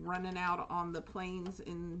could be running out on the plains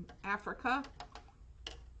in Africa.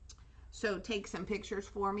 So take some pictures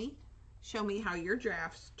for me. Show me how your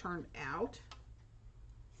giraffes turned out.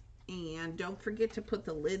 And don't forget to put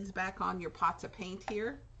the lids back on your pots of paint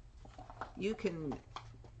here. You can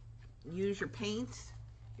use your paints.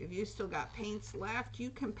 If you still got paints left, you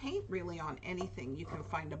can paint really on anything. You can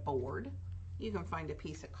find a board. You can find a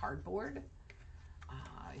piece of cardboard.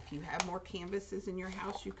 If you have more canvases in your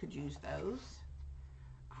house, you could use those.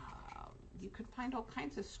 You could find all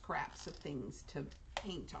kinds of scraps of things to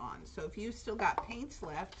paint on. So if you still got paints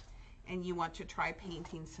left and you want to try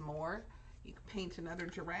painting some more, you can paint another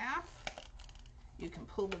giraffe. You can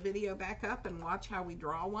pull the video back up and watch how we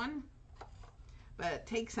draw one. But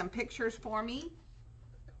take some pictures for me.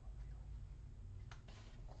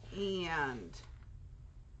 And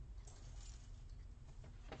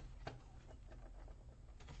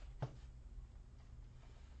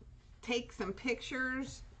take some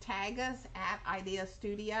pictures, tag us at Idea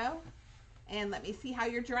Studio, and let me see how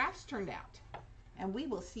your giraffes turned out. And we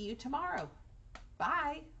will see you tomorrow.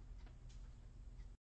 Bye.